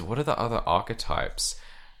 Geez, what are the other archetypes?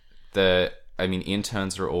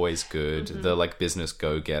 Interns are always good. The like business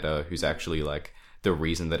go-getter who's actually like the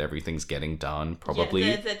reason that everything's getting done, probably.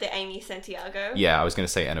 Yeah, the Amy Santiago. Yeah, I was going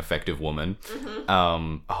to say an effective woman.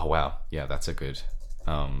 Oh, wow. Yeah, that's a good...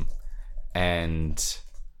 and...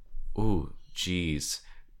 Ooh, geez.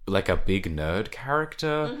 Like a big nerd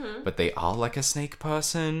character, but they are like a snake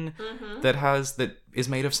person that is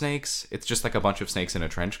made of snakes. It's just like a bunch of snakes in a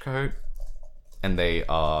trench coat. And they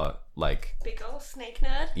are like... Big ol' snake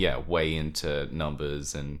nerd. Yeah, way into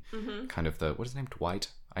numbers and kind of the... What is his name? Dwight?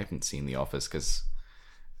 I haven't seen The Office because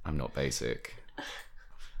I'm not basic. I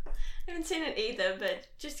haven't seen it either, but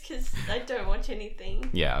just because I don't watch anything.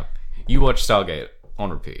 Yeah. You watch Stargate on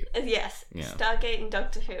repeat. Yes. Yeah. Stargate and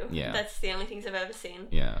Doctor Who. Yeah. That's the only things I've ever seen.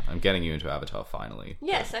 Yeah, I'm getting you into Avatar finally.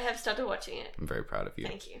 Yes, I have started watching it. I'm very proud of you.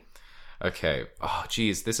 Thank you. Okay. Oh,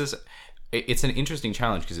 geez. It's an interesting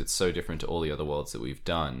challenge because it's so different to all the other worlds that we've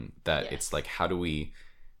done that Yes. it's like, how do we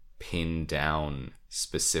pin down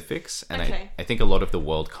specifics? And Okay. I think a lot of the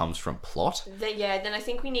world comes from plot. Then I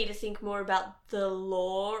think we need to think more about the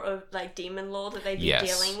lore of like demon lore that they've been Yes.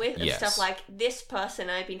 dealing with. Of Yes. stuff like this person,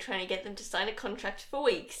 I've been trying to get them to sign a contract for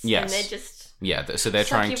weeks. Yes. And they're just Yeah, so they're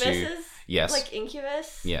trying to... succubuses? Yes. Like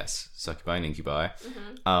incubus? Yes, succubi and incubi.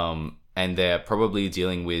 And they're probably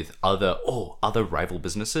dealing with other rival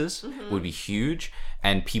businesses would be huge,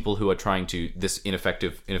 and people who are trying to this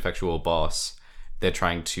ineffectual boss. They're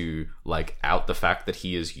trying to like out the fact that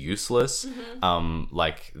he is useless.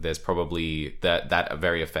 Like there's probably that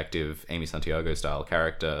very effective Amy Santiago style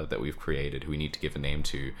character that we've created who we need to give a name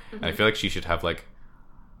to, and I feel like she should have like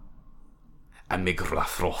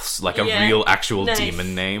Amigrathros, like a real actual Nice.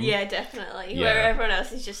 demon name. Yeah, definitely. Yeah. Where everyone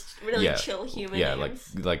else is just really Yeah. chill human Yeah,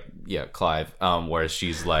 names. like Clive. Whereas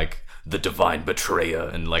she's like the divine betrayer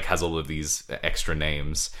and like has all of these extra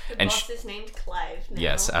names. The And boss is named Clive now.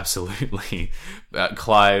 yes, absolutely.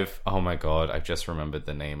 Clive. Oh my god, I've just remembered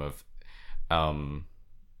the name of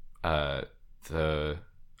I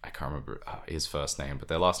can't remember his first name, but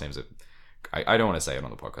their last names are. I don't want to say it on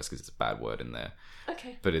the podcast because it's a bad word in there.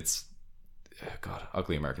 Okay. But it's God,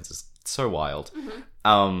 Ugly Americans is so wild.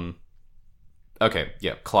 Okay,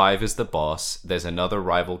 yeah, Clive is the boss. There's another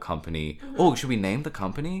rival company. Oh, should we name the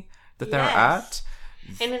company that they're Yes.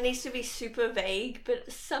 at? And it needs to be super vague,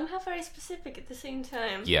 but somehow very specific at the same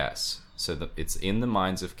time. Yes. So it's in the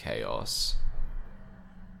Minds of Chaos.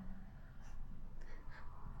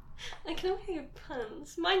 I can only think of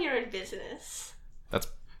puns. Mind your own business.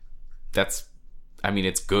 That's I mean,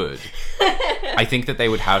 it's good. I think that they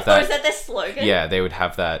would have Or that. is that their slogan? Yeah, they would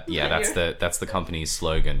have that. Yeah, Mind that's the company's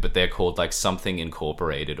slogan, but they're called like something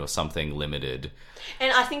incorporated or something limited.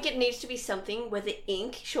 And I think it needs to be something where the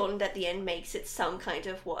ink shortened at the end makes it some kind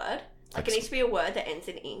of word. Like it needs to be a word that ends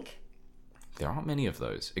in ink. There aren't many of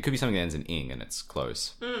those. It could be something that ends in ing and it's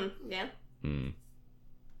close. Yeah.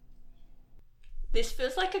 This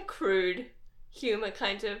feels like a crude humor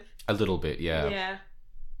kind of. A little bit, yeah. Yeah.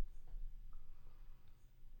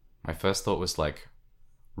 My first thought was like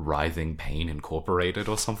Writhing Pain Incorporated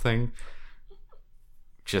or something.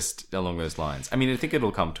 Just along those lines. I mean, I think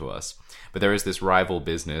it'll come to us. But there is this rival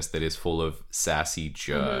business that is full of sassy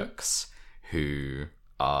jerks who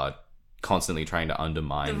are constantly trying to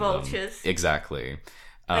undermine The vultures. them. Exactly.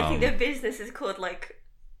 I think their business is called like.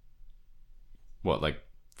 What, like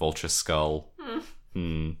Vulture Skull?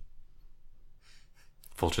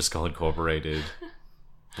 Vulture Skull Incorporated.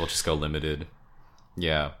 Vulture Skull Limited.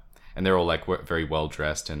 Yeah. and they're all like very well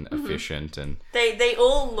dressed and efficient, and They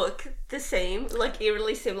all look the same, like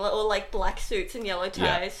eerily similar, all like black suits and yellow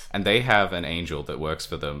ties. and they have an angel that works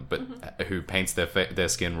for them, but who paints their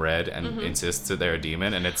skin red and insists that they're a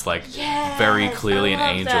demon, and it's like very clearly an I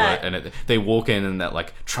love angel, that. and they walk in and that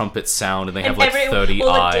like trumpet sound, and they have And like 30 all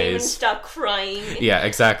eyes. the demons start crying. Yeah,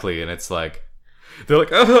 exactly. And it's like, they're like,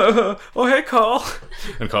 oh, hey, Carl.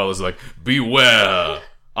 And Carl is like, beware,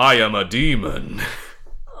 I am a demon.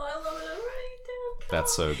 Oh, I love it. I'm writing down.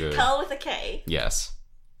 That's so good. Carl with a K. Yes.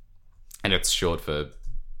 And it's short for,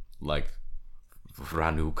 like,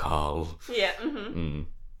 Ranu Carl. Yeah,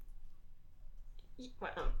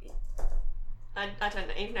 Well, I don't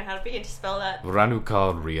even know how to begin to spell that. Ranu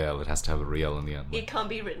Carl Riel. It has to have a Riel in the end. It can't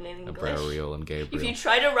be written in English. Abrariel and Gabriel. If you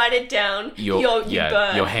try to write it down, you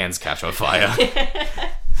burn. your hands catch on fire.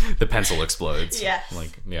 The pencil explodes. Yes.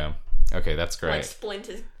 Like, yeah. Okay, that's great. Like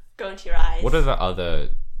splinters go into your eyes. What are the other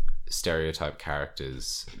stereotype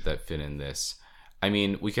characters that fit in this? I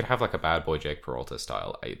mean, we could have like a Bad Boy Jake Peralta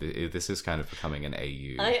style. This is kind of becoming an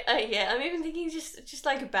AU. I'm even thinking just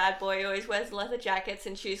like a bad boy who always wears leather jackets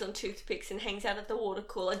and chews on toothpicks and hangs out at the water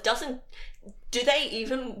cooler. Do they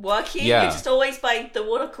even work here? Yeah. You're just always by the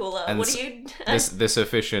water cooler. And what do you... this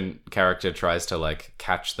efficient character tries to like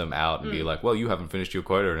catch them out and be like, well, you haven't finished your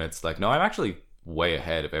quota, and it's like, no, I'm actually way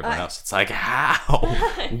ahead of everyone else. It's like, how?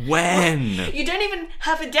 When? You don't even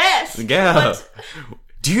have a desk. Yeah. What?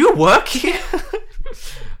 Do you work here?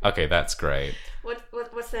 Okay, that's great.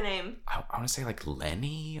 What's their name? I want to say like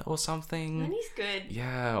Lenny or something. Lenny's good.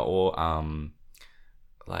 Yeah, or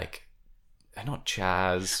like, not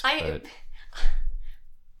Chaz. But...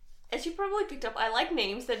 As you probably picked up, I like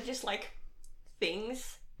names that are just like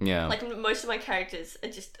things. Yeah. Like most of my characters are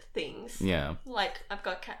just things. Yeah. Like I've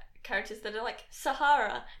got characters that are like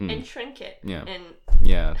Sahara and Trinket. Yeah. And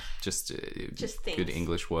yeah, just things. good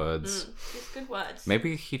English words. Just good words.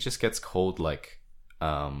 Maybe he just gets called like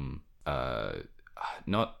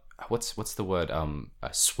not what's the word,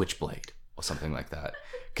 a switchblade or something like that,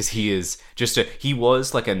 because he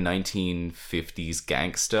was like a 1950s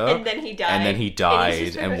gangster, and then he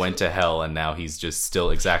died and went to hell, and now he's just still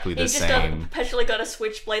exactly the same. Perpetually got a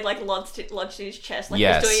switchblade like lodged in his chest, like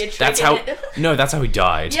yes, he's doing a trick. That's how he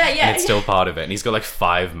died. Yeah, and it's still part of it, and he's got like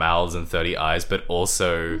 5 mouths and 30 eyes, but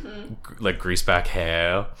also like greaseback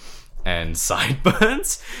hair and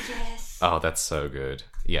sideburns. Yes. Oh, that's so good.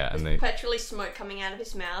 Yeah, and perpetually smoke coming out of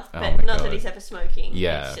his mouth, but my not God. that he's ever smoking.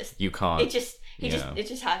 Yeah, it's just, you can't. It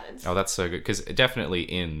just happens. Oh, that's so good, because definitely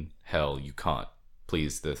in hell you can't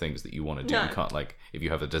please the things that you want to do. No. You can't, like, if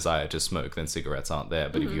you have a desire to smoke, then cigarettes aren't there.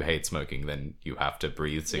 But if you hate smoking, then you have to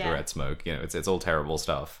breathe cigarette smoke. You know, it's all terrible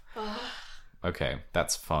stuff. Okay,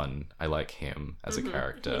 that's fun. I like him as a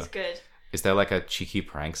character. He's good. Is there like a cheeky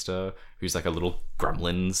prankster who's like a little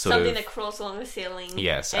gremlin Something that crawls along the ceiling.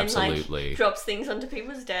 Yes, and, absolutely. Like, drops things onto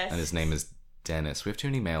people's desks. And his name is Dennis. We have too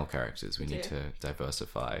many male characters. We need to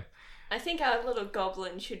diversify. I think our little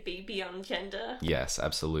goblin should be beyond gender. Yes,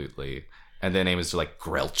 absolutely. And their name is like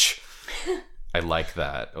Grelch. I like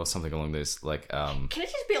that. Or something along those, like, Can it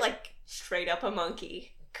just be like straight up a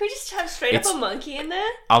monkey? Can we just have straight up a monkey in there?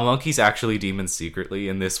 Are monkeys actually demons secretly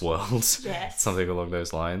in this world? Yes. Something along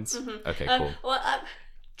those lines? Okay, cool.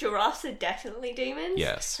 Giraffes are definitely demons.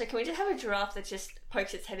 Yes. So can we just have a giraffe that just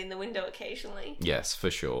pokes its head in the window occasionally? Yes, for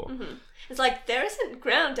sure. It's like, there isn't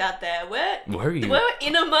ground out there. Where are you? We're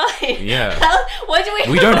in a mine. Yeah. Why do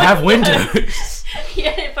we? We don't have windows.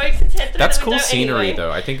 Yeah, it pokes its head through That's the cool window scenery, anyway.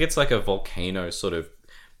 though. I think it's like a volcano sort of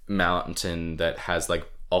mountain that has like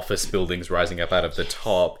office buildings rising up out of the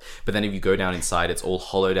top, but then if you go down inside, it's all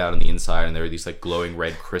hollowed out on the inside, and there are these like glowing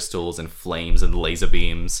red crystals and flames and laser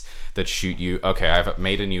beams that shoot you. Okay, I've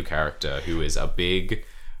made a new character who is a big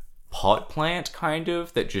pot plant, kind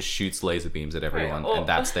of, that just shoots laser beams at everyone, and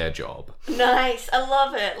that's their job. Nice, I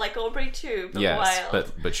love it. Like Aubrey too, but Yes,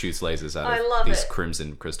 wild. but shoots lasers out I of love these it.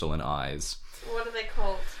 crimson crystalline eyes. What are they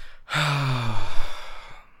called?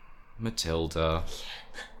 Matilda.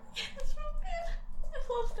 That's so good.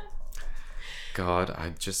 I love them. God,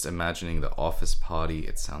 I'm just imagining the office party.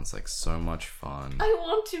 It sounds like so much fun. I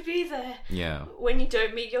want to be there. Yeah. When you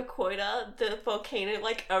don't meet your quota, the volcano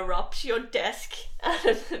like erupts your desk out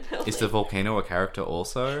of the building. Is the volcano a character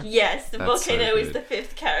also? Yes, the That's so volcano is good. the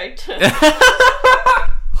 5th character.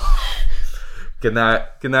 Get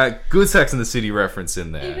that good Sex and the City reference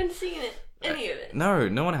in there. You've been seeing it, any of it. No,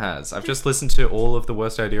 no one has. I've just listened to all of the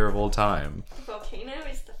worst idea of all time. The volcano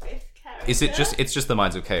is the 5th character. Is it just? It's just the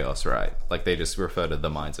Minds of Chaos, right? Like they just refer to the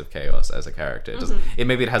Minds of Chaos as a character. It doesn't. It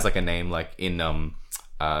maybe it has like a name, like in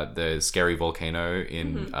the Scary Volcano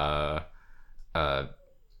in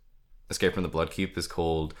Escape from the Bloodkeep is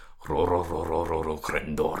called Krendor.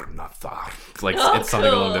 Like Oh, it's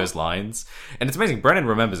something along cool. those lines, and it's amazing. Brennan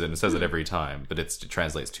remembers it and says it every time, but it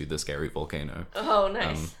translates to the scary volcano, Oh,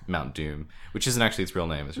 nice. Mount Doom, which isn't actually its real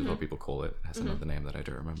name. It's just what people call it. It has another name that I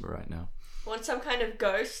don't remember right now. Want some kind of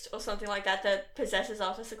ghost or something like that possesses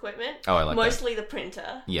office equipment? Oh, I like that. Mostly the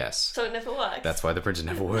printer. Yes, So it never works. that's why the printer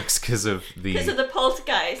never works because of because of the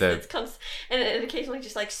poltergeist the- that comes and it occasionally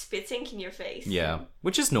just like spits ink in your face. yeah,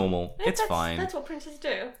 which is normal. It's That's- fine. That's what printers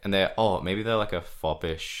do. And maybe they're like a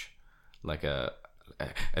foppish, like a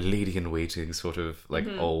lady in waiting sort of like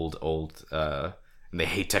old and they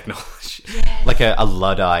hate technology. Yes. Like a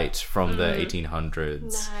Luddite from the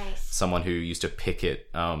 1800s. Nice. Someone who used to picket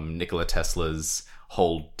Nikola Tesla's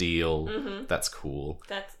whole deal. That's cool.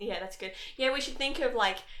 That's good. Yeah, we should think of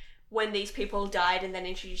like when these people died and then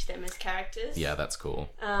introduce them as characters. Yeah, that's cool.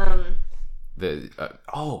 Um,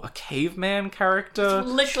 A caveman character.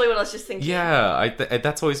 literally what I was just thinking. Yeah,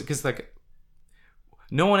 that's always because like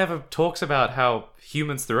no one ever talks about how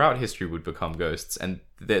humans throughout history would become ghosts, and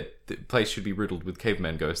that the place should be riddled with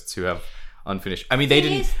caveman ghosts who have unfinished. I mean, they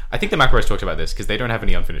didn't. Yes. I think the Macros talked about this because they don't have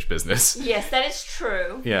any unfinished business. Yes, that is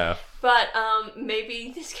true. Yeah, But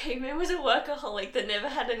maybe this caveman was a workaholic that never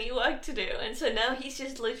had any work to do, and so now he's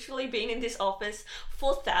just literally been in this office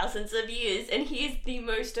for thousands of years, and he is the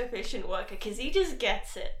most efficient worker because he just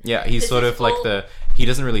gets it. yeah. He's This sort is of like full- he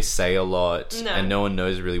doesn't really say a lot, No. and no one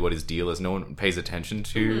knows really what his deal is. No one pays attention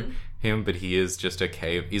to him, but he is just a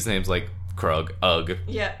cave. His name's like Krug,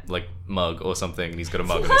 Yeah. like Mug or something, and he's got a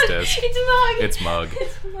mug on his desk. It's Mug. It's Mug.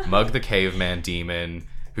 It's Mug. Mug the caveman demon,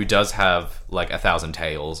 who does have like 1,000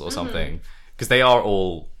 tails or something, because they are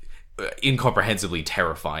all incomprehensibly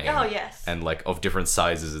terrifying. Oh, yes. And like of different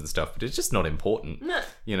sizes and stuff, but it's just not important. No.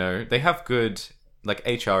 You know, they have good, like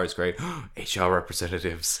HR is great. HR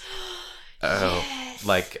representatives.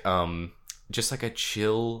 Like just like a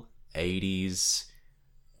chill 80s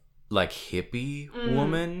like hippie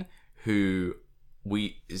woman who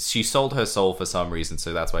she sold her soul for some reason,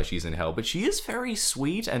 so that's why she's in hell, but she is very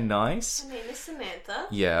sweet and nice. Her name is Samantha.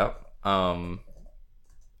 Yeah.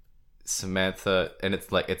 Samantha, and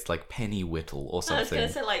it's like Penny Whittle or I was something.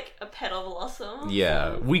 gonna say like a pedal blossom.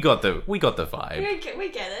 Yeah, we got the vibe. We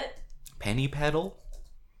get it. Penny Petal?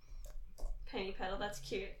 Penny pedal, that's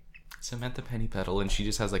cute. Samantha Penny Petal, and she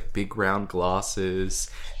just has like big round glasses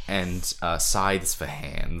and scythes for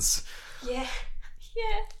hands. Yeah.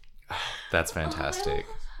 Yeah. That's fantastic.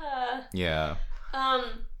 Oh, I love Yeah. her.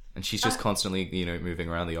 And she's just constantly, moving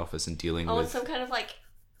around the office and dealing I want with... some kind of like.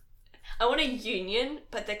 I want a union,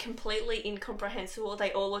 but they're completely incomprehensible.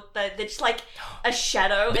 They all look. They're just like a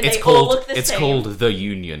shadow, and It's they all called look the it's same. called the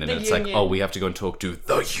Union, and The it's like, Union. oh, we have to go and talk to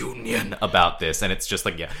the Union about this, and it's just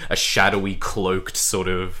like a shadowy, cloaked sort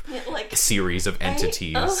of Yeah, like series of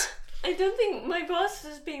entities. I don't think my boss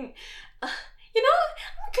has been. I'm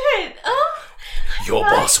good. Your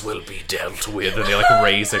right. boss will be dealt with, and they like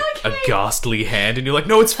raise a Okay. ghastly hand, and you're like,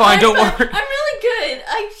 no, it's fine, don't I'm worry. really good.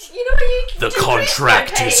 The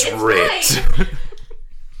contract is writ.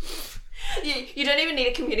 You don't even need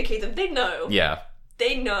to communicate them. They know. Yeah,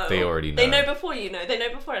 They know. They already They know. know before you know. They know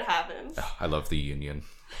before it happens. I love the Union.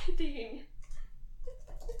 The union.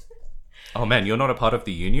 Oh man, you're not a part of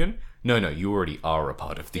the Union? No, you already are a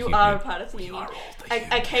part of the You Union. are a part of the union. are all the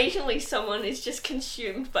Union. Occasionally, someone is just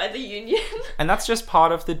consumed by the union. And that's just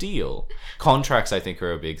part of the deal. Contracts, I think,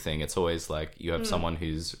 are a big thing. It's always like you have someone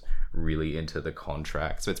who's really into the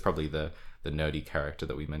contract. So it's probably the nerdy character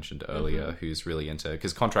that we mentioned earlier who's really into...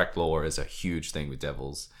 Because contract law is a huge thing with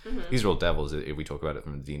devils. These are all devils, if we talk about it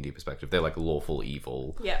from the D&D perspective. They're like lawful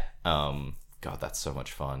evil. Yeah. God, that's so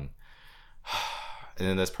much fun. And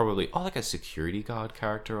then there's probably like a security guard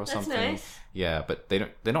character or That's something. nice. Yeah, but they're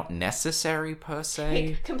not necessary per se.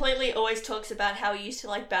 He completely always talks about how he used to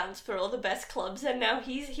like bounce for all the best clubs, and now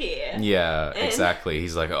he's here. Yeah, exactly.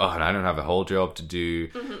 He's like, oh, and I don't have a whole job to do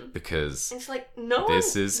because It's like no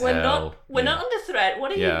This one, is we're hell. We're Yeah. not under threat.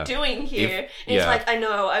 What are Yeah. you doing here? If- and yeah. it's like, I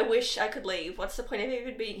know. I wish I could leave. What's the point of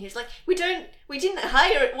even being here? He's like, we didn't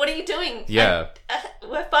hire it. What are you doing? Yeah.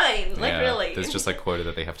 We're fine. Like yeah, really. there's just like quota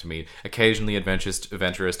that they have to meet. Occasionally,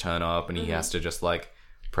 adventurers turn up, and he has to just like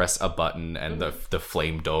press a button, and the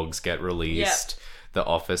flame dogs get released. The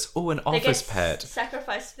office, an They office get pet.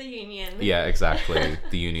 sacrificed to the union. Yeah, exactly.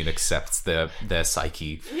 The Union accepts their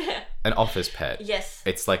psyche. Yeah. An office pet. Yes.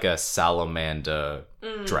 It's like a salamander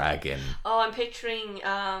dragon. Oh, I'm picturing.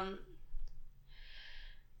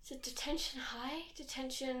 Is it Detention High?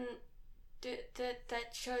 Detention.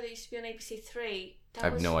 That show that used to be on ABC 3. I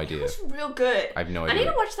have no idea. It was real good. I have no I idea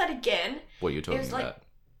need to watch that again. what you're talking was like- about.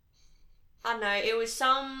 I don't know. It was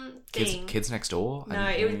something. Kids Next Door? No,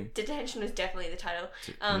 it was Detention was definitely the title.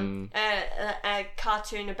 A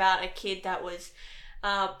cartoon about a kid that was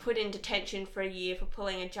put in detention for a year for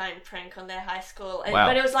pulling a giant prank on their high school. Wow.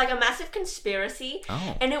 But it was like a massive conspiracy.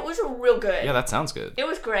 Oh. And it was real good. Yeah, that sounds good. It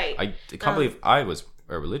was great. I can't believe I was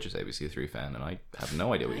a religious ABC3 fan and I have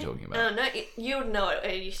no idea what you're talking about. No, you would know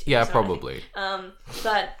it. Yeah, probably.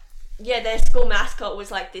 But yeah, their school mascot was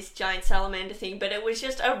like this giant salamander thing, but it was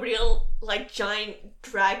just a real like giant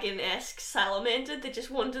dragon-esque salamander that just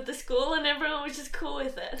wandered the school, and everyone was just cool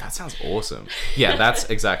with it. That sounds awesome. Yeah, that's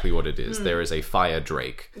exactly what it is. There is a fire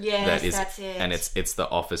drake. Yes, that's it. And it's the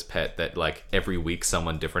office pet that like every week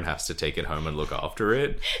someone different has to take it home and look after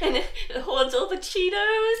it. And it hoards all the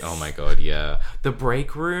Cheetos. Oh my god, yeah. The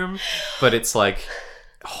break room, but it's like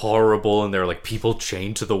horrible, and there are like people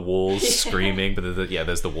chained to the walls screaming, but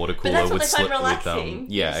there's the water But cooler that's what with they find with relaxing.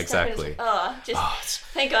 yeah, Just exactly.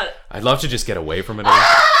 Thank God. I'd love to just get away from it all.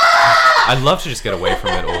 I'd love to just get away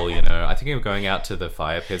from it all, you know. I think I'm going out to the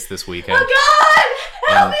fire pits this weekend. Oh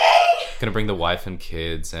God, help me! Gonna bring the wife and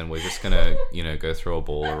kids, and we're just gonna, you know, go throw a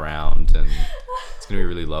ball around, and it's gonna be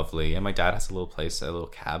really lovely. And my dad has a little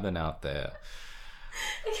cabin out there.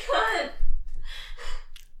 I can't.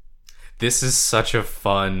 This is such a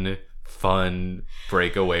fun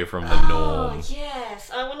break away from the norm. Oh,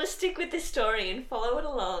 yes. I want to stick with this story and follow it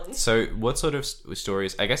along. So, what sort of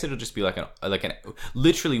stories? I guess it'll just be like an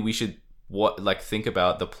literally we should think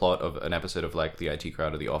about the plot of an episode of like the IT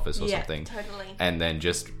Crowd or The Office or something. Totally. And then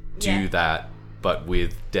just do that, but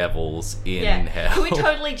with devils in hell. Can we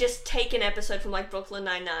totally just take an episode from like Brooklyn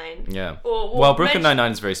Nine-Nine? Yeah. Or Brooklyn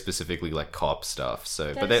Nine-Nine is very specifically like cop stuff.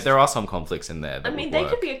 So, but there are some conflicts in there. That they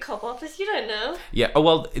could be a cop office. You don't know. Yeah. Oh,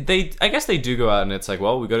 well, I guess they do go out, and it's like,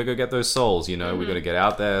 well, we got to go get those souls. You know, we got to get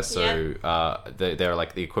out there. So, they're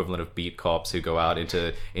like the equivalent of beat cops who go out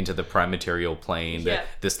into the prime material plane. Yeah.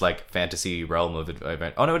 This like fantasy realm of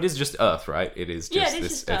event. Oh no, it is just Earth, right? It is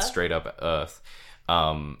just it's straight up Earth.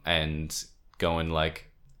 And go and like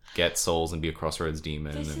get souls and be a crossroads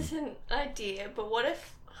demon. This is an idea, but what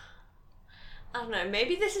if, I don't know,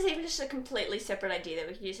 maybe this is even just a completely separate idea that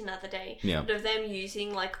we could use another day. Yeah. But of them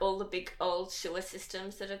using like all the big old sewer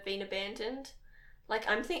systems that have been abandoned. Like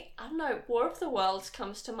I don't know, War of the Worlds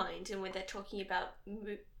comes to mind, and when they're talking about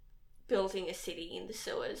building a city in the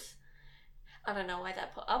sewers. I don't know why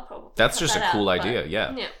I'll probably that's just a cool idea, but,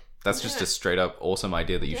 yeah. That's just a straight up awesome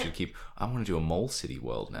idea that you should keep. I want to do a Mole City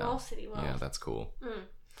world now. Mole City world. Yeah, that's cool.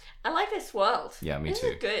 I like this world. Yeah, me this too.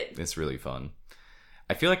 Is good. It's really fun.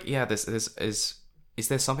 I feel like, this is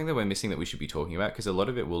there something that we're missing that we should be talking about? Because a lot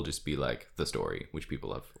of it will just be like the story, which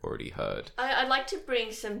people have already heard. I'd like to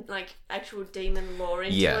bring some like actual demon lore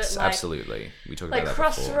into it. Yes, like, absolutely. We talked like about that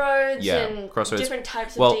Crossroads before. and Crossroads. Different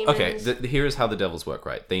types of demons. Well, okay, here is how the devils work,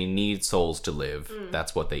 right? They need souls to live.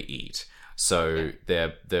 That's what they eat. So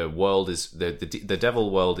the world is the devil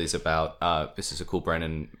world is about this is a cool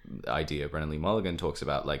Brennan idea. Brennan Lee Mulligan talks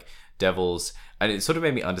about like devils, and it sort of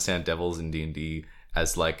made me understand devils in D&D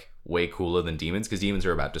as like way cooler than demons, because demons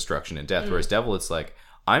are about destruction and death, whereas devil, it's like,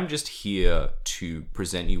 I'm just here to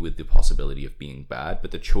present you with the possibility of being bad, but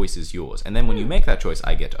the choice is yours. And then when you make that choice,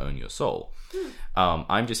 I get to own your soul.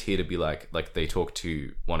 I'm just here to be like they talk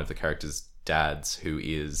to one of the characters' dads, who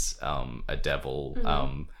is a devil,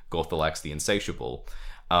 Gorthalax the Insatiable,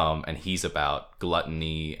 and he's about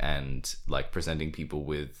gluttony and like presenting people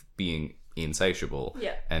with being insatiable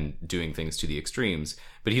and doing things to the extremes,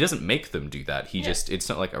 but he doesn't make them do that. He just, it's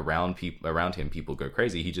not like around him people go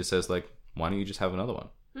crazy. He just says like, why don't you just have another one?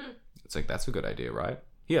 It's like, that's a good idea, right?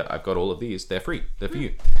 Here, I've got all of these, they're free, they're for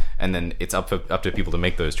you. And then it's up to people to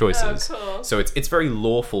make those choices. Cool. So it's very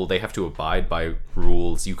lawful. They have to abide by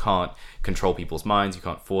rules. You can't control people's minds, you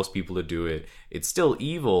can't force people to do it. It's still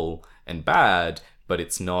evil and bad, but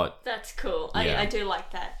it's not. That's cool. I do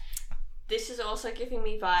like that. This is also giving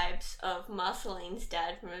me vibes of Marceline's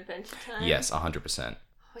dad from Adventure Time. Yes, 100%.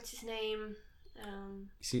 What's his name?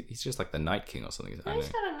 He's just like the Night King or something. No, he's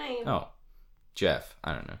got a name. Oh, Jeff.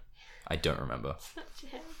 I don't know. I don't remember. It's not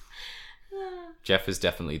Jeff. Jeff is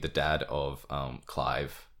definitely the dad of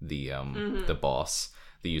Clive, the boss,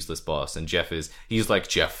 the useless boss, and he's like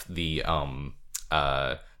Jeff the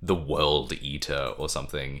World Eater or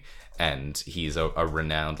something, and he's a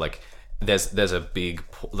renowned, like there's a big,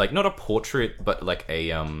 like, not a portrait, but like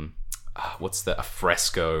a a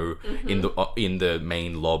fresco in the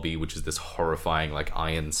main lobby, which is this horrifying, like,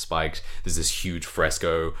 iron spiked. There's this huge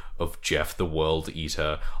fresco of Jeff the World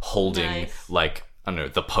Eater holding like, I don't know,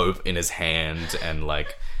 the Pope in his hand, and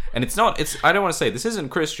like And it's not. I don't want to say this isn't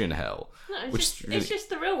Christian hell. No, which it's just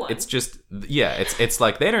the real one. It's just It's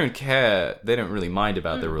like they don't care. They don't really mind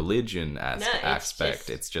about the religion aspect.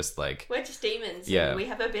 It's just like we're just demons. Yeah. And we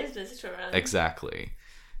have a business to run. Exactly.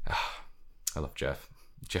 I love Jeff.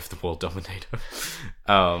 Jeff the World Dominator.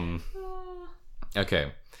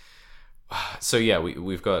 Okay. So yeah,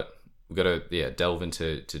 we've got to delve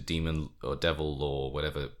into demon or devil lore,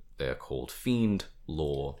 whatever they're called, fiend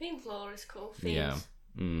lore. Fiend lore is cool. Fiends.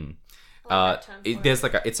 Yeah. I like that term for There's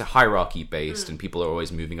it's a hierarchy based, and people are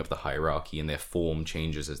always moving up the hierarchy, and their form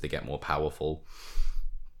changes as they get more powerful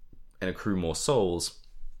and accrue more souls.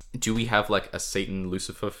 Do we have like a Satan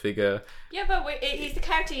Lucifer figure? Yeah, but he's the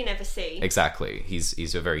character you never see. Exactly.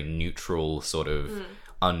 He's a very neutral sort of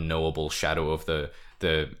unknowable shadow of the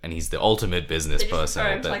and he's the ultimate business They just person.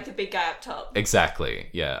 refer him to like the big guy up top. Exactly.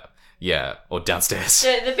 Yeah. Or downstairs.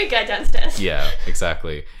 The big guy downstairs. Yeah,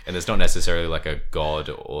 exactly. And there's not necessarily like a god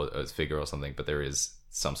or a figure or something, but there is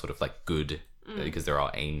some sort of like good because there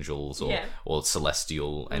are angels or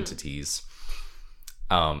celestial entities.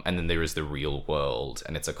 And then there is the real world,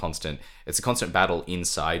 and it's a constant battle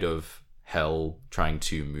inside of hell, trying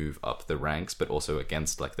to move up the ranks, but also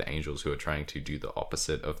against like the angels who are trying to do the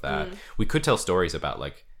opposite of that. We could tell stories about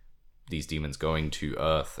like these demons going to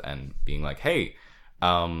Earth and being like, "Hey,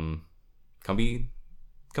 come be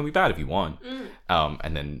bad if you want,"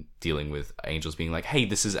 and then dealing with angels being like, "Hey,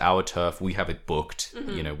 this is our turf. We have it booked.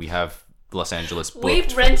 You know, we have Los Angeles booked.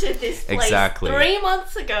 We've rented this place Exactly. 3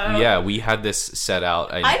 months ago. Yeah, we had this set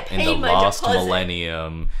out in the my last deposit.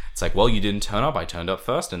 millennium. It's like, well, you didn't turn up. I turned up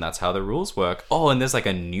first, and that's how the rules work. Oh, and there's like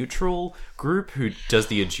a neutral group who does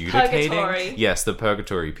the adjudicating. Purgatory. Yes, the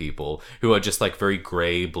purgatory people who are just like very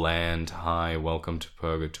grey, bland. Hi, welcome to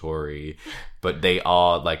purgatory. But they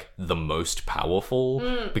are like the most powerful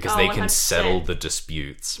because they can 100%. settle the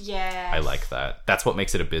disputes. Yeah. I like that. That's what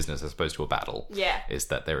makes it a business as opposed to a battle. Yeah. Is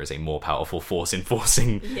that there is a more powerful force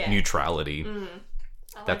enforcing neutrality.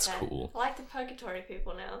 I like That's that. cool. I like the purgatory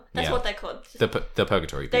people now. That's Yeah. what they're called. The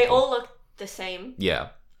purgatory people. They all look the same. Yeah.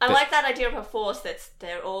 I like that idea of a force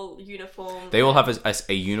they're all uniform. They all have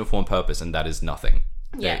a uniform purpose, and that is nothing.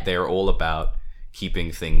 Yeah. They're all about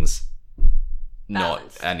keeping things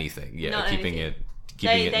Balanced. not anything. Yeah, Not keeping anything.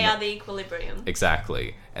 it. They are the equilibrium.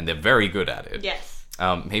 Exactly, and they're very good at it. Yes.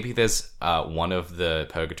 Maybe there's one of the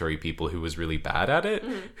purgatory people who was really bad at it,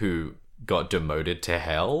 who got demoted to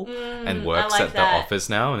hell and works like at the that. office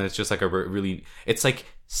now, and it's just like a really, it's like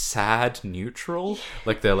sad neutral.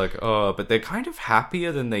 Like they're like, oh, but they're kind of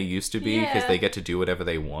happier than they used to be because Yeah. they get to do whatever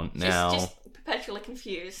they want now. Just perpetually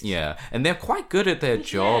confused. Yeah, and they're quite good at their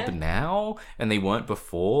job Yeah. now, and they weren't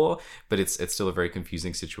before, but it's still a very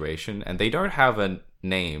confusing situation, and they don't have a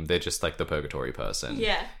name, they're just like the purgatory person.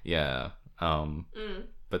 Yeah. Yeah.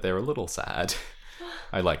 But they're a little sad.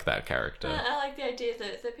 I like that character. I like the idea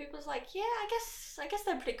that the people's like, yeah, I guess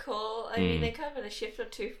they're pretty cool. I mean, they covered a shift or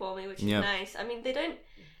two for me, which is Yep. nice. I mean, they don't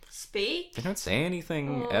speak. They don't say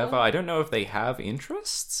anything ever. I don't know if they have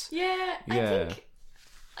interests. Yeah, Yeah.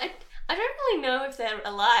 I think I don't really know if they're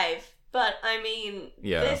alive, but I mean,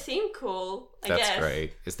 Yeah. they seem cool. I That's guess.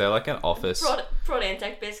 great. Is there like an office? Brought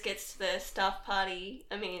Anzac biscuits to the staff party.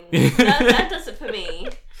 I mean, that does it for me.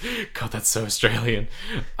 God, that's so Australian.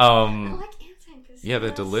 I like Anzac biscuits. Yeah,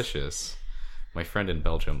 they're delicious. My friend in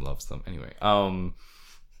Belgium loves them. Anyway,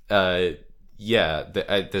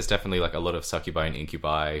 there's definitely like a lot of succubi and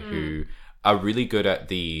incubi who are really good at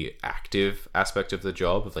the active aspect of the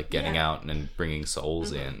job of like getting out and bringing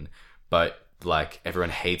souls in, but like everyone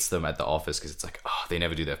hates them at the office because it's like, oh, they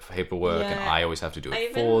never do their paperwork and I always have to do I it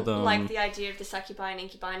even for them. like the idea of the succubi and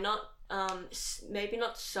incubi, not maybe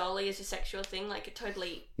not solely as a sexual thing, like it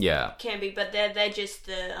totally Yeah. can be, but they're just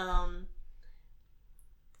the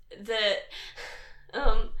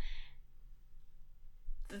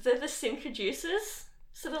introducers.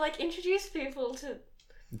 So they like introduce people to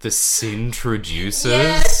The Sintroducers?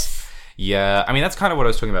 Yes. Yeah, I mean, that's kind of what I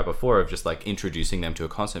was talking about before, of just like introducing them to a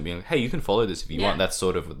concept, being like, hey, you can follow this if you want. That's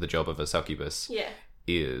sort of the job of a succubus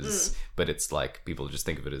is. But it's like, people just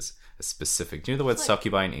think of it as a specific. Do you know the word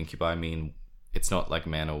succubi and incubi mean? It's not like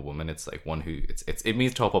man or woman. It's like one who it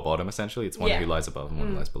means top or bottom essentially. It's one who lies above and one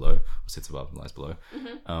who lies below, or sits above and lies below,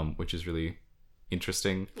 which is really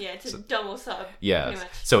interesting. Yeah, it's a double sub. Yeah, pretty much.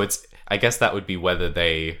 so it's, I guess that would be whether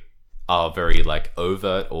they are very like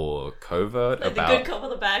overt or covert Like about the good cop or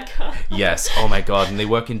the bad cop. Yes. Oh my god. And they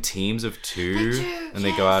work in teams of two, They do, and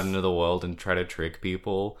they go out into the world and try to trick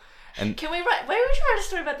people. And Can we write? Maybe we should write a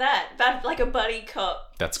story about that. About like a buddy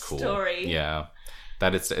cop. that's cool. Story. Yeah.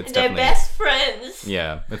 That it's And they're definitely best friends.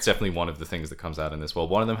 Yeah, it's definitely one of the things that comes out in this world.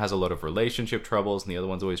 One of them has a lot of relationship troubles, and the other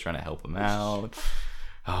one's always trying to help them out.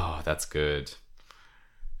 Oh, that's good.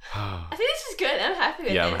 I think this is good. I'm happy with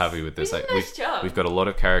this. Yeah, I'm happy with this. We did a nice job. We've got a lot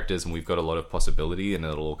of characters and we've got a lot of possibility, and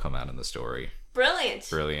it'll all come out in the story. Brilliant.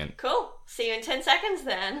 Brilliant. Cool. See you in 10 seconds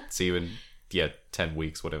then. See you in 10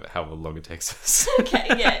 weeks, whatever, however long it takes us. Okay,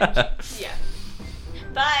 yeah. Yeah.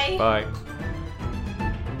 Bye. Bye.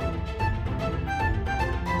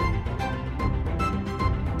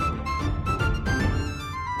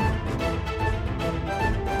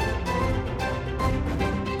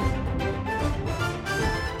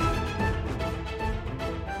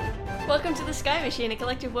 Welcome to The Sky Machine, a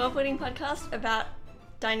collective world-building podcast about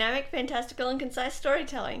dynamic, fantastical, and concise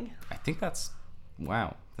storytelling. I think that's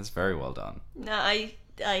very well done. No, I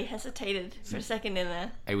hesitated for a second in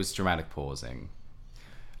there. It was dramatic pausing.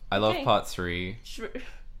 I love part 3 Sure.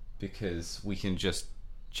 because we can just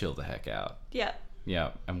chill the heck out. Yeah.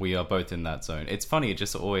 Yeah, and we are both in that zone. It's funny, it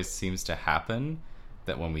just always seems to happen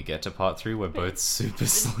that when we get to part 3, we're both super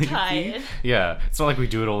sleepy. Tired. Yeah, it's not like we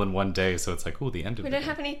do it all in one day, so it's like, oh, the end of We it. don't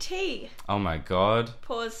have any tea. Oh my god.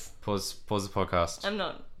 Pause. Pause the podcast. I'm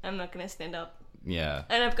not going to stand up. Yeah.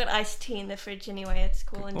 And I've got iced tea in the fridge anyway. It's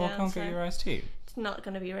cooling Well, down. can't So get your iced tea. it's not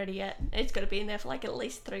going to be ready yet. It's got to be in there for like at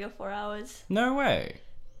least 3 or 4 hours. No way.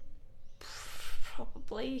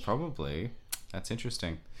 Probably. That's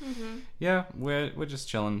interesting. Mm-hmm. Yeah, we're just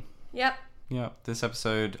chilling. Yep. Yeah, this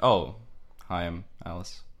episode... Oh, hi, I'm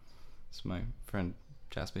Alice. It's my friend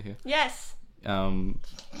Jasper here. Yes.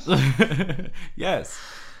 Yes.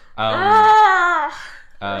 I'm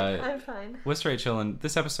fine. We're straight chilling.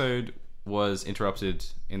 This episode was interrupted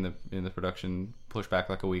in the production, pushed back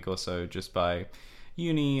like a week or so, just by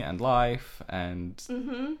uni and life and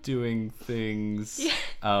doing things.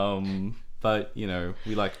 Yeah. But you know,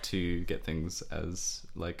 we like to get things as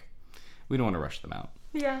like we don't want to rush them out.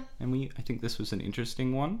 Yeah. And I think this was an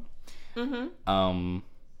interesting one. Mm-hmm.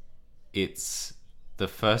 It's the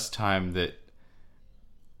first time that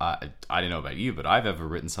I don't know about you, but I've ever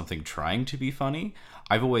written something trying to be funny.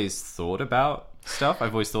 I've always thought about stuff.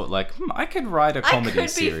 I've always thought like, I could write a comedy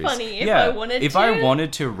series. I could be funny if I wanted to. If I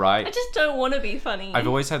wanted to write, I just don't want to be funny. I've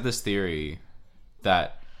always had this theory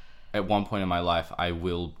that at one point in my life I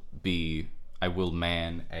will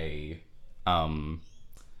man a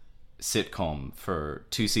sitcom for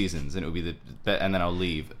 2 seasons, and it'll be and then I'll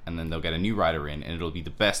leave, and then they'll get a new writer in, and it'll be the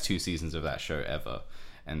best 2 seasons of that show ever.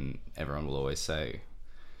 And everyone will always say,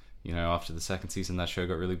 you know, after the 2nd season that show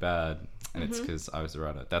got really bad, and it's because I was the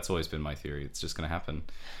writer. That's always been my theory. It's just gonna happen.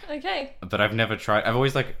 Okay. But I've never tried. I've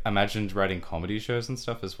always like imagined writing comedy shows and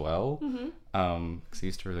stuff as well. Because I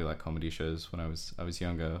used to really like comedy shows when I was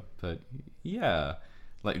younger. But yeah,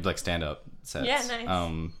 like stand up sets. Yeah,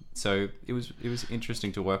 nice. So it was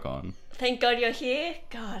interesting to work on. Thank God you're here.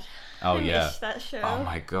 God. Oh I yeah. missed that show. Oh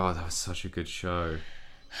my god, that was such a good show.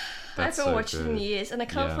 I That's haven't so watched it in good. years, and I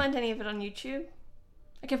can't Yeah. find any of it on YouTube.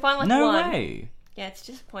 I can find like No one. way. Yeah, it's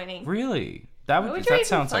disappointing. Really? Where would you that even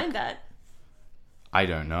sounds find like that? I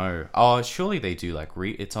don't know. Oh, surely they do like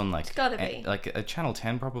it's on like It's gotta be. like Channel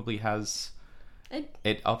 10 probably has It-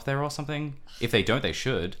 it up there or something. If they don't, they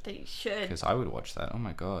should. They should. Because I would watch that. Oh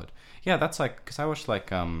my god. Yeah, that's like because I watched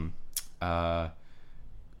like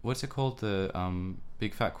what's it called, the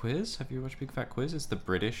Big Fat Quiz? Have you watched Big Fat Quiz? It's the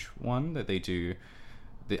British one that they do.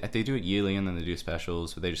 They do it yearly, and then they do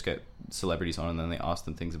specials where they just get celebrities on, and then they ask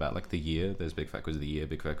them things about like the year. There's Big Fat Quiz of the year,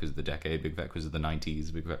 Big Fat Quiz of the decade, Big Fat Quiz of the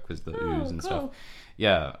 90s, Big Fat Quiz of the ooze and stuff.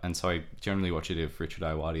 Yeah, and so I generally watch it if Richard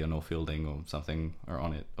Ayoade or Noel Fielding or something are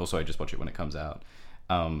on it. Also, I just watch it when it comes out.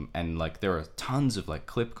 And like there are tons of like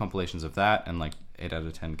clip compilations of that, and like 8 out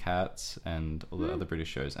of 10 Cats and all the other British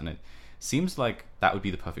shows, and it seems like that would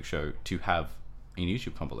be the perfect show to have in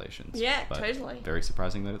YouTube compilations. Yeah, but totally. Very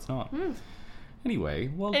surprising that it's not. Anyway,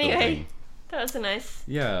 world Anyway, building. that was a nice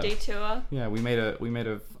Yeah. detour. Yeah, we made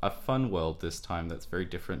a fun world this time that's very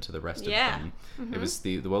different to the rest of them. It was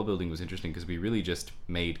the world building was interesting because we really just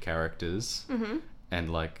made characters,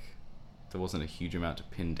 and like there wasn't a huge amount to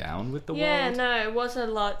pin down with the Yeah, world. no, it was a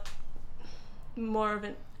lot more of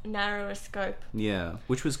a narrower scope. Yeah,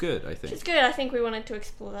 which was good, I think. It's good. I think we wanted to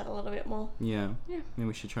explore that a little bit more. Yeah. Maybe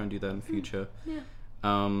we should try and do that in the future.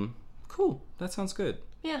 Yeah. Cool. That sounds good.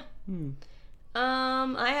 Yeah.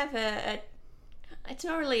 I have a it's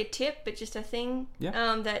not really a tip, but just a thing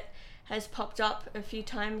that has popped up a few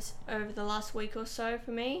times over the last week or so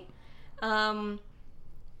for me,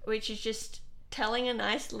 which is just telling a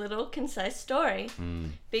nice little concise story.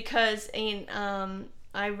 Because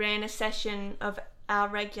I ran a session of our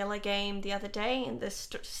regular game the other day, and this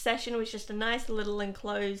session was just a nice little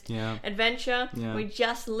enclosed adventure. We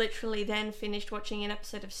just literally then finished watching an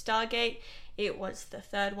episode of Stargate. It was the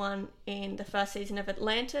 3rd one in the 1st season of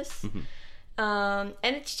Atlantis. And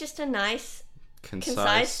it's just a nice,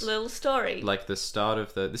 concise little story. Like the start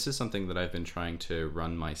of this is something that I've been trying to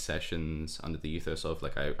run my sessions under the ethos of.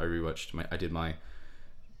 Like I rewatched I did my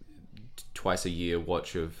twice a year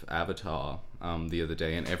watch of Avatar the other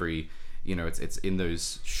day, and every, it's in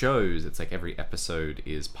those shows, it's like every episode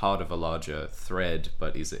is part of a larger thread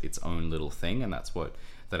but is its own little thing, and that's what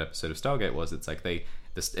that episode of Stargate was. It's like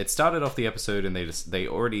it started off the episode and they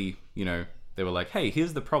already, they were like, hey,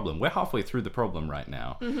 here's the problem, we're halfway through the problem right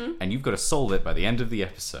now, and you've got to solve it by the end of the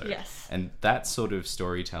episode. Yes. And that sort of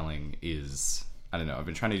storytelling is, I don't know, I've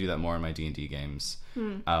been trying to do that more in my D&D games.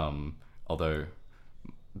 Although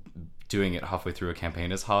doing it halfway through a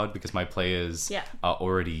campaign is hard because my players are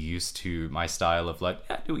already used to my style of like,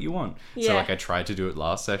 do what you want. So like I tried to do it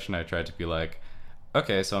last session. I tried to be like,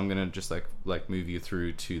 okay, so I'm gonna just like move you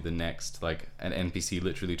through to the next, like an NPC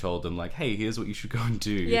literally told them like, hey, here's what you should go and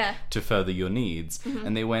do to further your needs.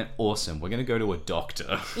 And they went, awesome, we're gonna go to a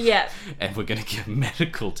doctor. And we're gonna get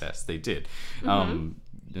medical tests. They did.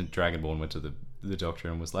 Dragonborn went to the doctor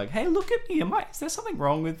and was like, hey, look at me, is there something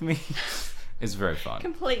wrong with me? It's very fun.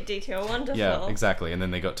 Complete detail, wonderful. Yeah, exactly. And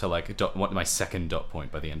then they got to like my second dot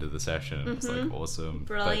point by the end of the session. And it's like awesome.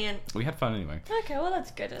 Brilliant. But we had fun anyway. Okay, well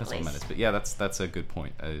that's good at that's least. What matters. But yeah, that's a good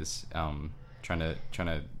point. Is trying to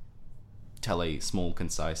tell a small,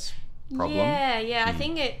 concise problem. Yeah. I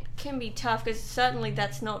think it can be tough because certainly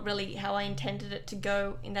that's not really how I intended it to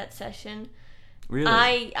go in that session. Really?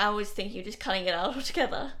 I was thinking of just cutting it out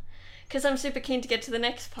altogether. Because I'm super keen to get to the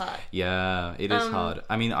next part. Yeah, it is hard.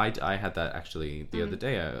 I mean, I had that actually the other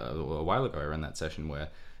day, a while ago. I ran that session where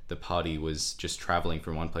the party was just traveling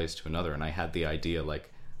from one place to another, and I had the idea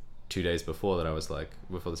like 2 days before that I was like,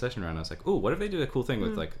 before the session ran, I was like, oh, what if they did a cool thing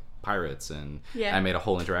with like pirates? And I made a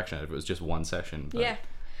whole interaction out of it. It was just one session. But,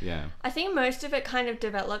 yeah. I think most of it kind of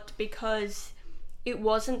developed because it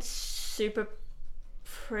wasn't super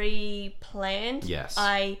pre-planned. Yes.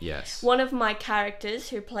 One of my characters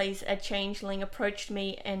who plays a changeling approached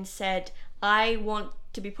me and said, I want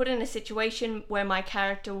to be put in a situation where my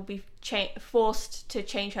character will be forced to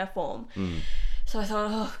change her form. So I thought,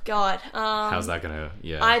 oh god, how's that gonna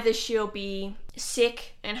either she'll be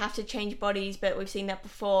sick and have to change bodies, but we've seen that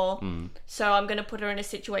before, so I'm gonna put her in a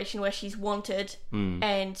situation where she's wanted,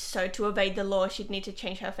 and so to evade the law she'd need to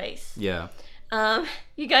change her face.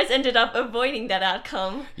 You guys ended up avoiding that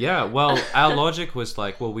outcome. Yeah, well, our logic was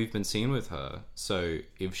like, well, we've been seen with her, so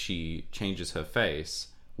if she changes her face,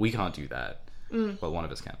 we can't do that. Well, one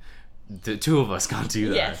of us can. The two of us can't do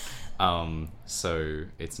that. Yes. So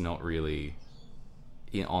it's not really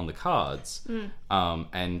on the cards.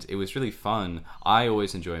 And it was really fun. I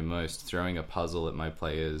always enjoy most throwing a puzzle at my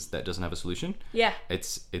players that doesn't have a solution. Yeah.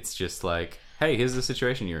 It's just like, hey, here's the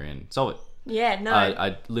situation you're in. Solve it. Yeah, no.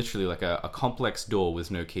 I literally like a complex door with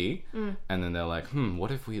no key, and then they're like,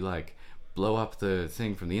 what if we like blow up the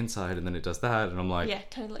thing from the inside and then it does that? And I'm like, yeah,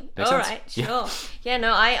 totally. Makes All sense. right, sure. Yeah,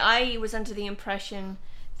 no, I was under the impression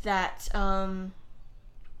that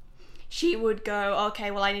she would go, okay,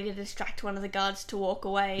 well, I need to distract one of the guards to walk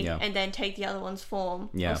away and then take the other one's form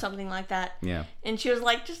or something like that. Yeah. And she was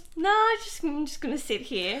like, I'm just going to sit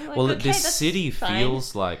here. Like, well, okay, this that's city fine.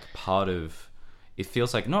 feels like part of... It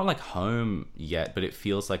feels like, not like home yet, but it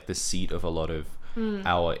feels like the seat of a lot of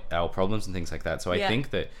our problems and things like that. So I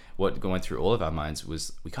think that what going through all of our minds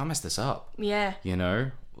was, we can't mess this up. Yeah. You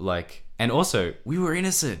know? Like, and also, we were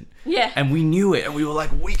innocent. Yeah. And we knew it, and we were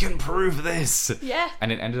like, we can prove this. Yeah.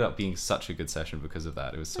 And it ended up being such a good session because of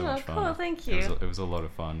that. It was so much fun. Cool, thank you. It was a lot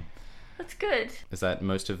of fun. That's good. Is that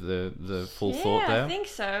most of the full thought there? Yeah, I think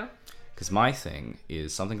so. Because my thing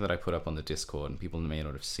is something that I put up on the Discord, and people may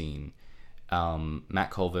not have seen.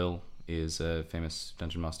 Matt Colville is a famous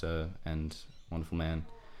dungeon master and wonderful man,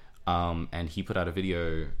 and he put out a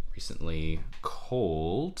video recently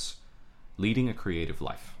called Leading a Creative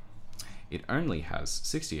Life. It only has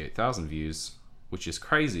 68,000 views, which is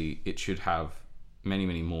crazy. It should have many,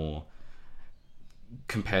 many more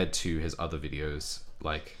compared to his other videos,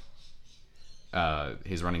 like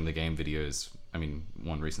his running the game videos. I mean,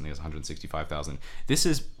 one recently has 165,000. This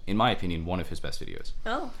is, in my opinion, one of his best videos.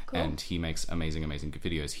 Oh, cool. And he makes amazing, amazing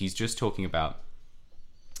videos. He's just talking about,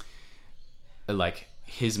 like,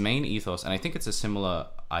 his main ethos, and I think it's a similar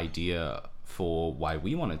idea for why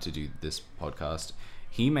we wanted to do this podcast.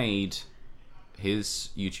 He made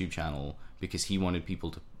his YouTube channel because he wanted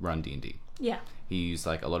people to run D&D. Yeah. He's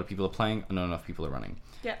like, a lot of people are playing, and not enough people are running.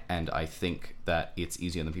 Yeah. And I think that it's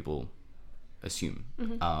easier than people assume,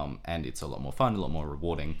 and it's a lot more fun, a lot more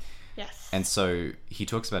rewarding. Yes. And so he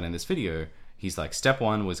talks about in this video, he's like, step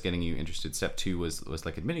one was getting you interested, step two was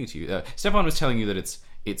like admitting to you, step one was telling you that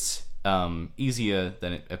it's easier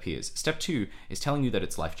than it appears. Step 2 is telling you that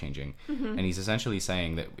it's life-changing. And he's essentially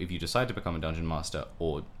saying that if you decide to become a dungeon master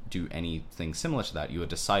or do anything similar to that, you are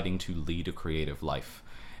deciding to lead a creative life.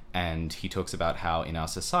 And he talks about how in our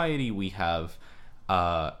society we have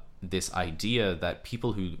this idea that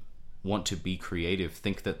people who want to be creative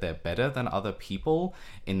think that they're better than other people,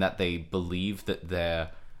 in that they believe that their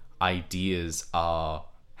ideas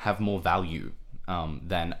have more value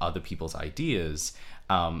than other people's ideas,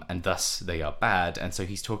 and thus they are bad. And so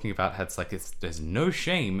he's talking about how there's no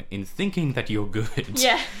shame in thinking that you're good.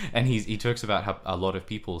 Yeah. And he talks about how a lot of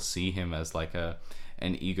people see him as like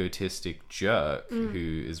an egotistic jerk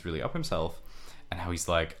who is really up himself, and how he's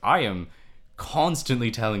like, I am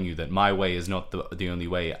constantly telling you that my way is not the only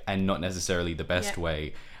way, and not necessarily the best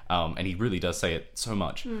way. And he really does say it so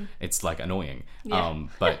much. It's like annoying. Yeah.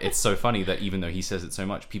 But it's so funny that even though he says it so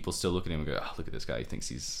much, people still look at him and go, oh, look at this guy. He thinks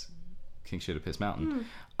he's king shit of Piss Mountain.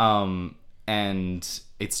 And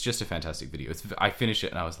it's just a fantastic video. I finished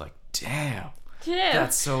it and I was like, damn.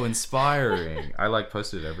 That's so inspiring. I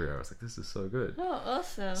posted it everywhere. I was like, this is so good. Oh,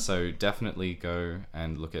 awesome. So definitely go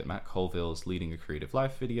and look at Matt Colville's Leading a Creative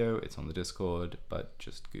Life video. It's on the Discord, but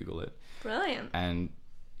just Google it. Brilliant. And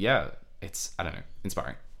yeah, it's, I don't know,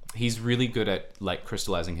 inspiring. He's really good at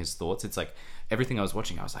crystallizing his thoughts. It's like everything I was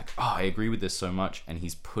watching, I was like, oh, I agree with this so much. And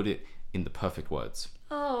he's put it in the perfect words.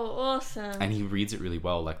 Oh, awesome. And he reads it really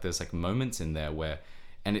well. There's moments in there where,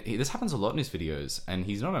 and this happens a lot in his videos, and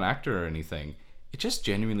he's not an actor or anything. It just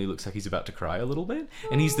genuinely looks like he's about to cry a little bit.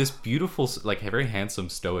 And he's this beautiful, very handsome,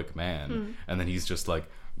 stoic man. And then he's just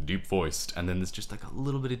deep voiced. And then there's just a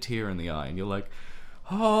little bit of tear in the eye. And you're like,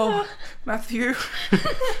 oh, Matthew,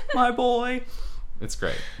 my boy. It's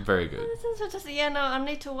great. Very good. That sounds fantastic. Yeah, no, I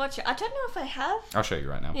need to watch it. I don't know if I have. I'll show you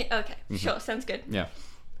right now. Yeah, okay, sure. Sounds good. Yeah.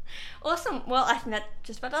 Awesome. Well, I think that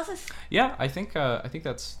just about does us. Yeah, I think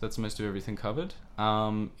that's most of everything covered.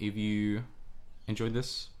 If you enjoyed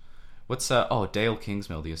this, what's Dale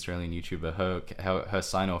Kingsmill, the Australian YouTuber, her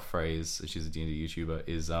sign-off phrase, she's a D&D YouTuber,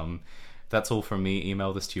 is that's all from me,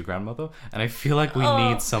 email this to your grandmother. And I feel like we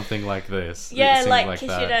need something like this. Yeah, kiss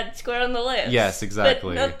your dad square on the lips. Yes,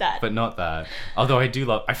 exactly. But not that. Although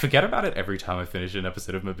I forget about it every time I finish an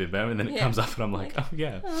episode of Mabimbo, and then it comes up and I'm like, oh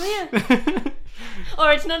yeah. Oh yeah.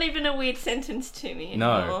 Or it's not even a weird sentence to me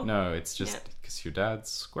anymore. No, it's just kiss your dad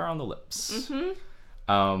square on the lips.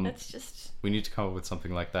 That's just... We need to come up with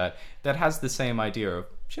something like that has the same idea of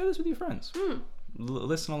share this with your friends.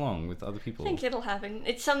 Listen along with other people. I think it'll happen.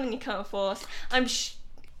 It's something you can't force. That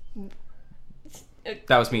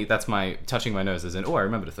was me. That's my touching my nose as in, I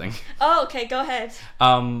remembered a thing. Oh, okay, go ahead.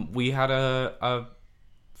 We had a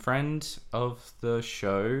friend of the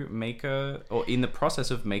show in the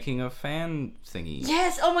process of making a fan thingy.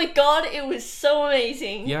 Yes, oh my god, it was so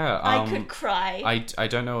amazing. Yeah. I could cry. I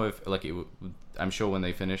don't know if, I'm sure when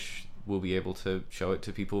they finish, we'll be able to show it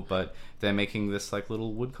to people, but they're making this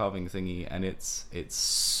little wood carving thingy, and it's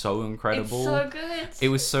so incredible. It's so good. It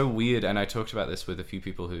was so weird, and I talked about this with a few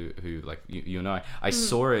people who you and I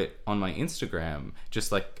saw it on my Instagram,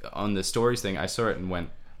 just on the stories thing. I saw it and went,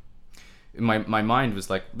 my mind was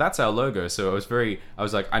like, that's our logo. So I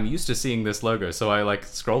was like, I'm used to seeing this logo. So I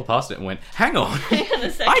scrolled past it and went, hang on a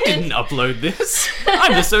second. I didn't upload this.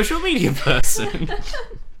 I'm the social media person.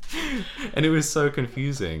 And it was so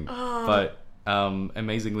confusing, but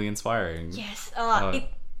amazingly inspiring. Yes.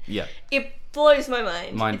 It blows my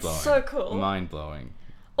mind. Mind-blowing. It's so cool. Mind-blowing.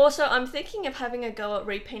 Also, I'm thinking of having a go at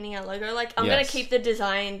repainting our logo. I'm going to keep the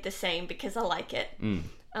design the same because I like it.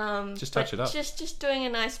 Just touch it up. Just doing a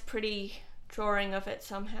nice, pretty drawing of it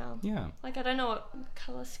somehow. Yeah. I don't know what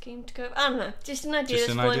colour scheme to go. I don't know. Just an idea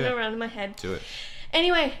that's floating around in my head. Do it.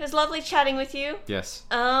 Anyway, it was lovely chatting with you. Yes.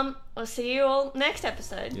 I'll see you all next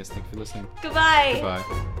episode. Yes, thank you for listening. Goodbye.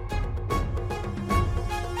 Goodbye.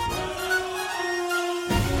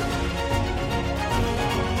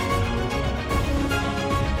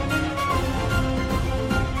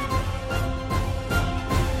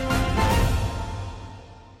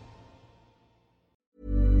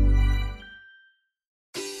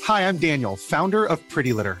 Hi, I'm Daniel, founder of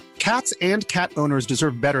Pretty Litter. Cats and cat owners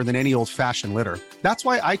deserve better than any old-fashioned litter. That's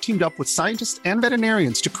why I teamed up with scientists and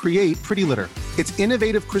veterinarians to create Pretty Litter. Its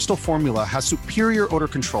innovative crystal formula has superior odor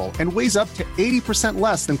control and weighs up to 80%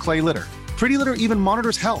 less than clay litter. Pretty Litter even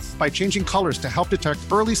monitors health by changing colors to help detect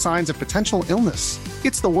early signs of potential illness.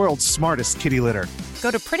 It's the world's smartest kitty litter.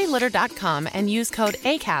 Go to prettylitter.com and use code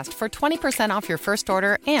ACAST for 20% off your first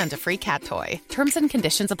order and a free cat toy. Terms and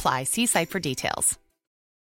conditions apply. See site for details.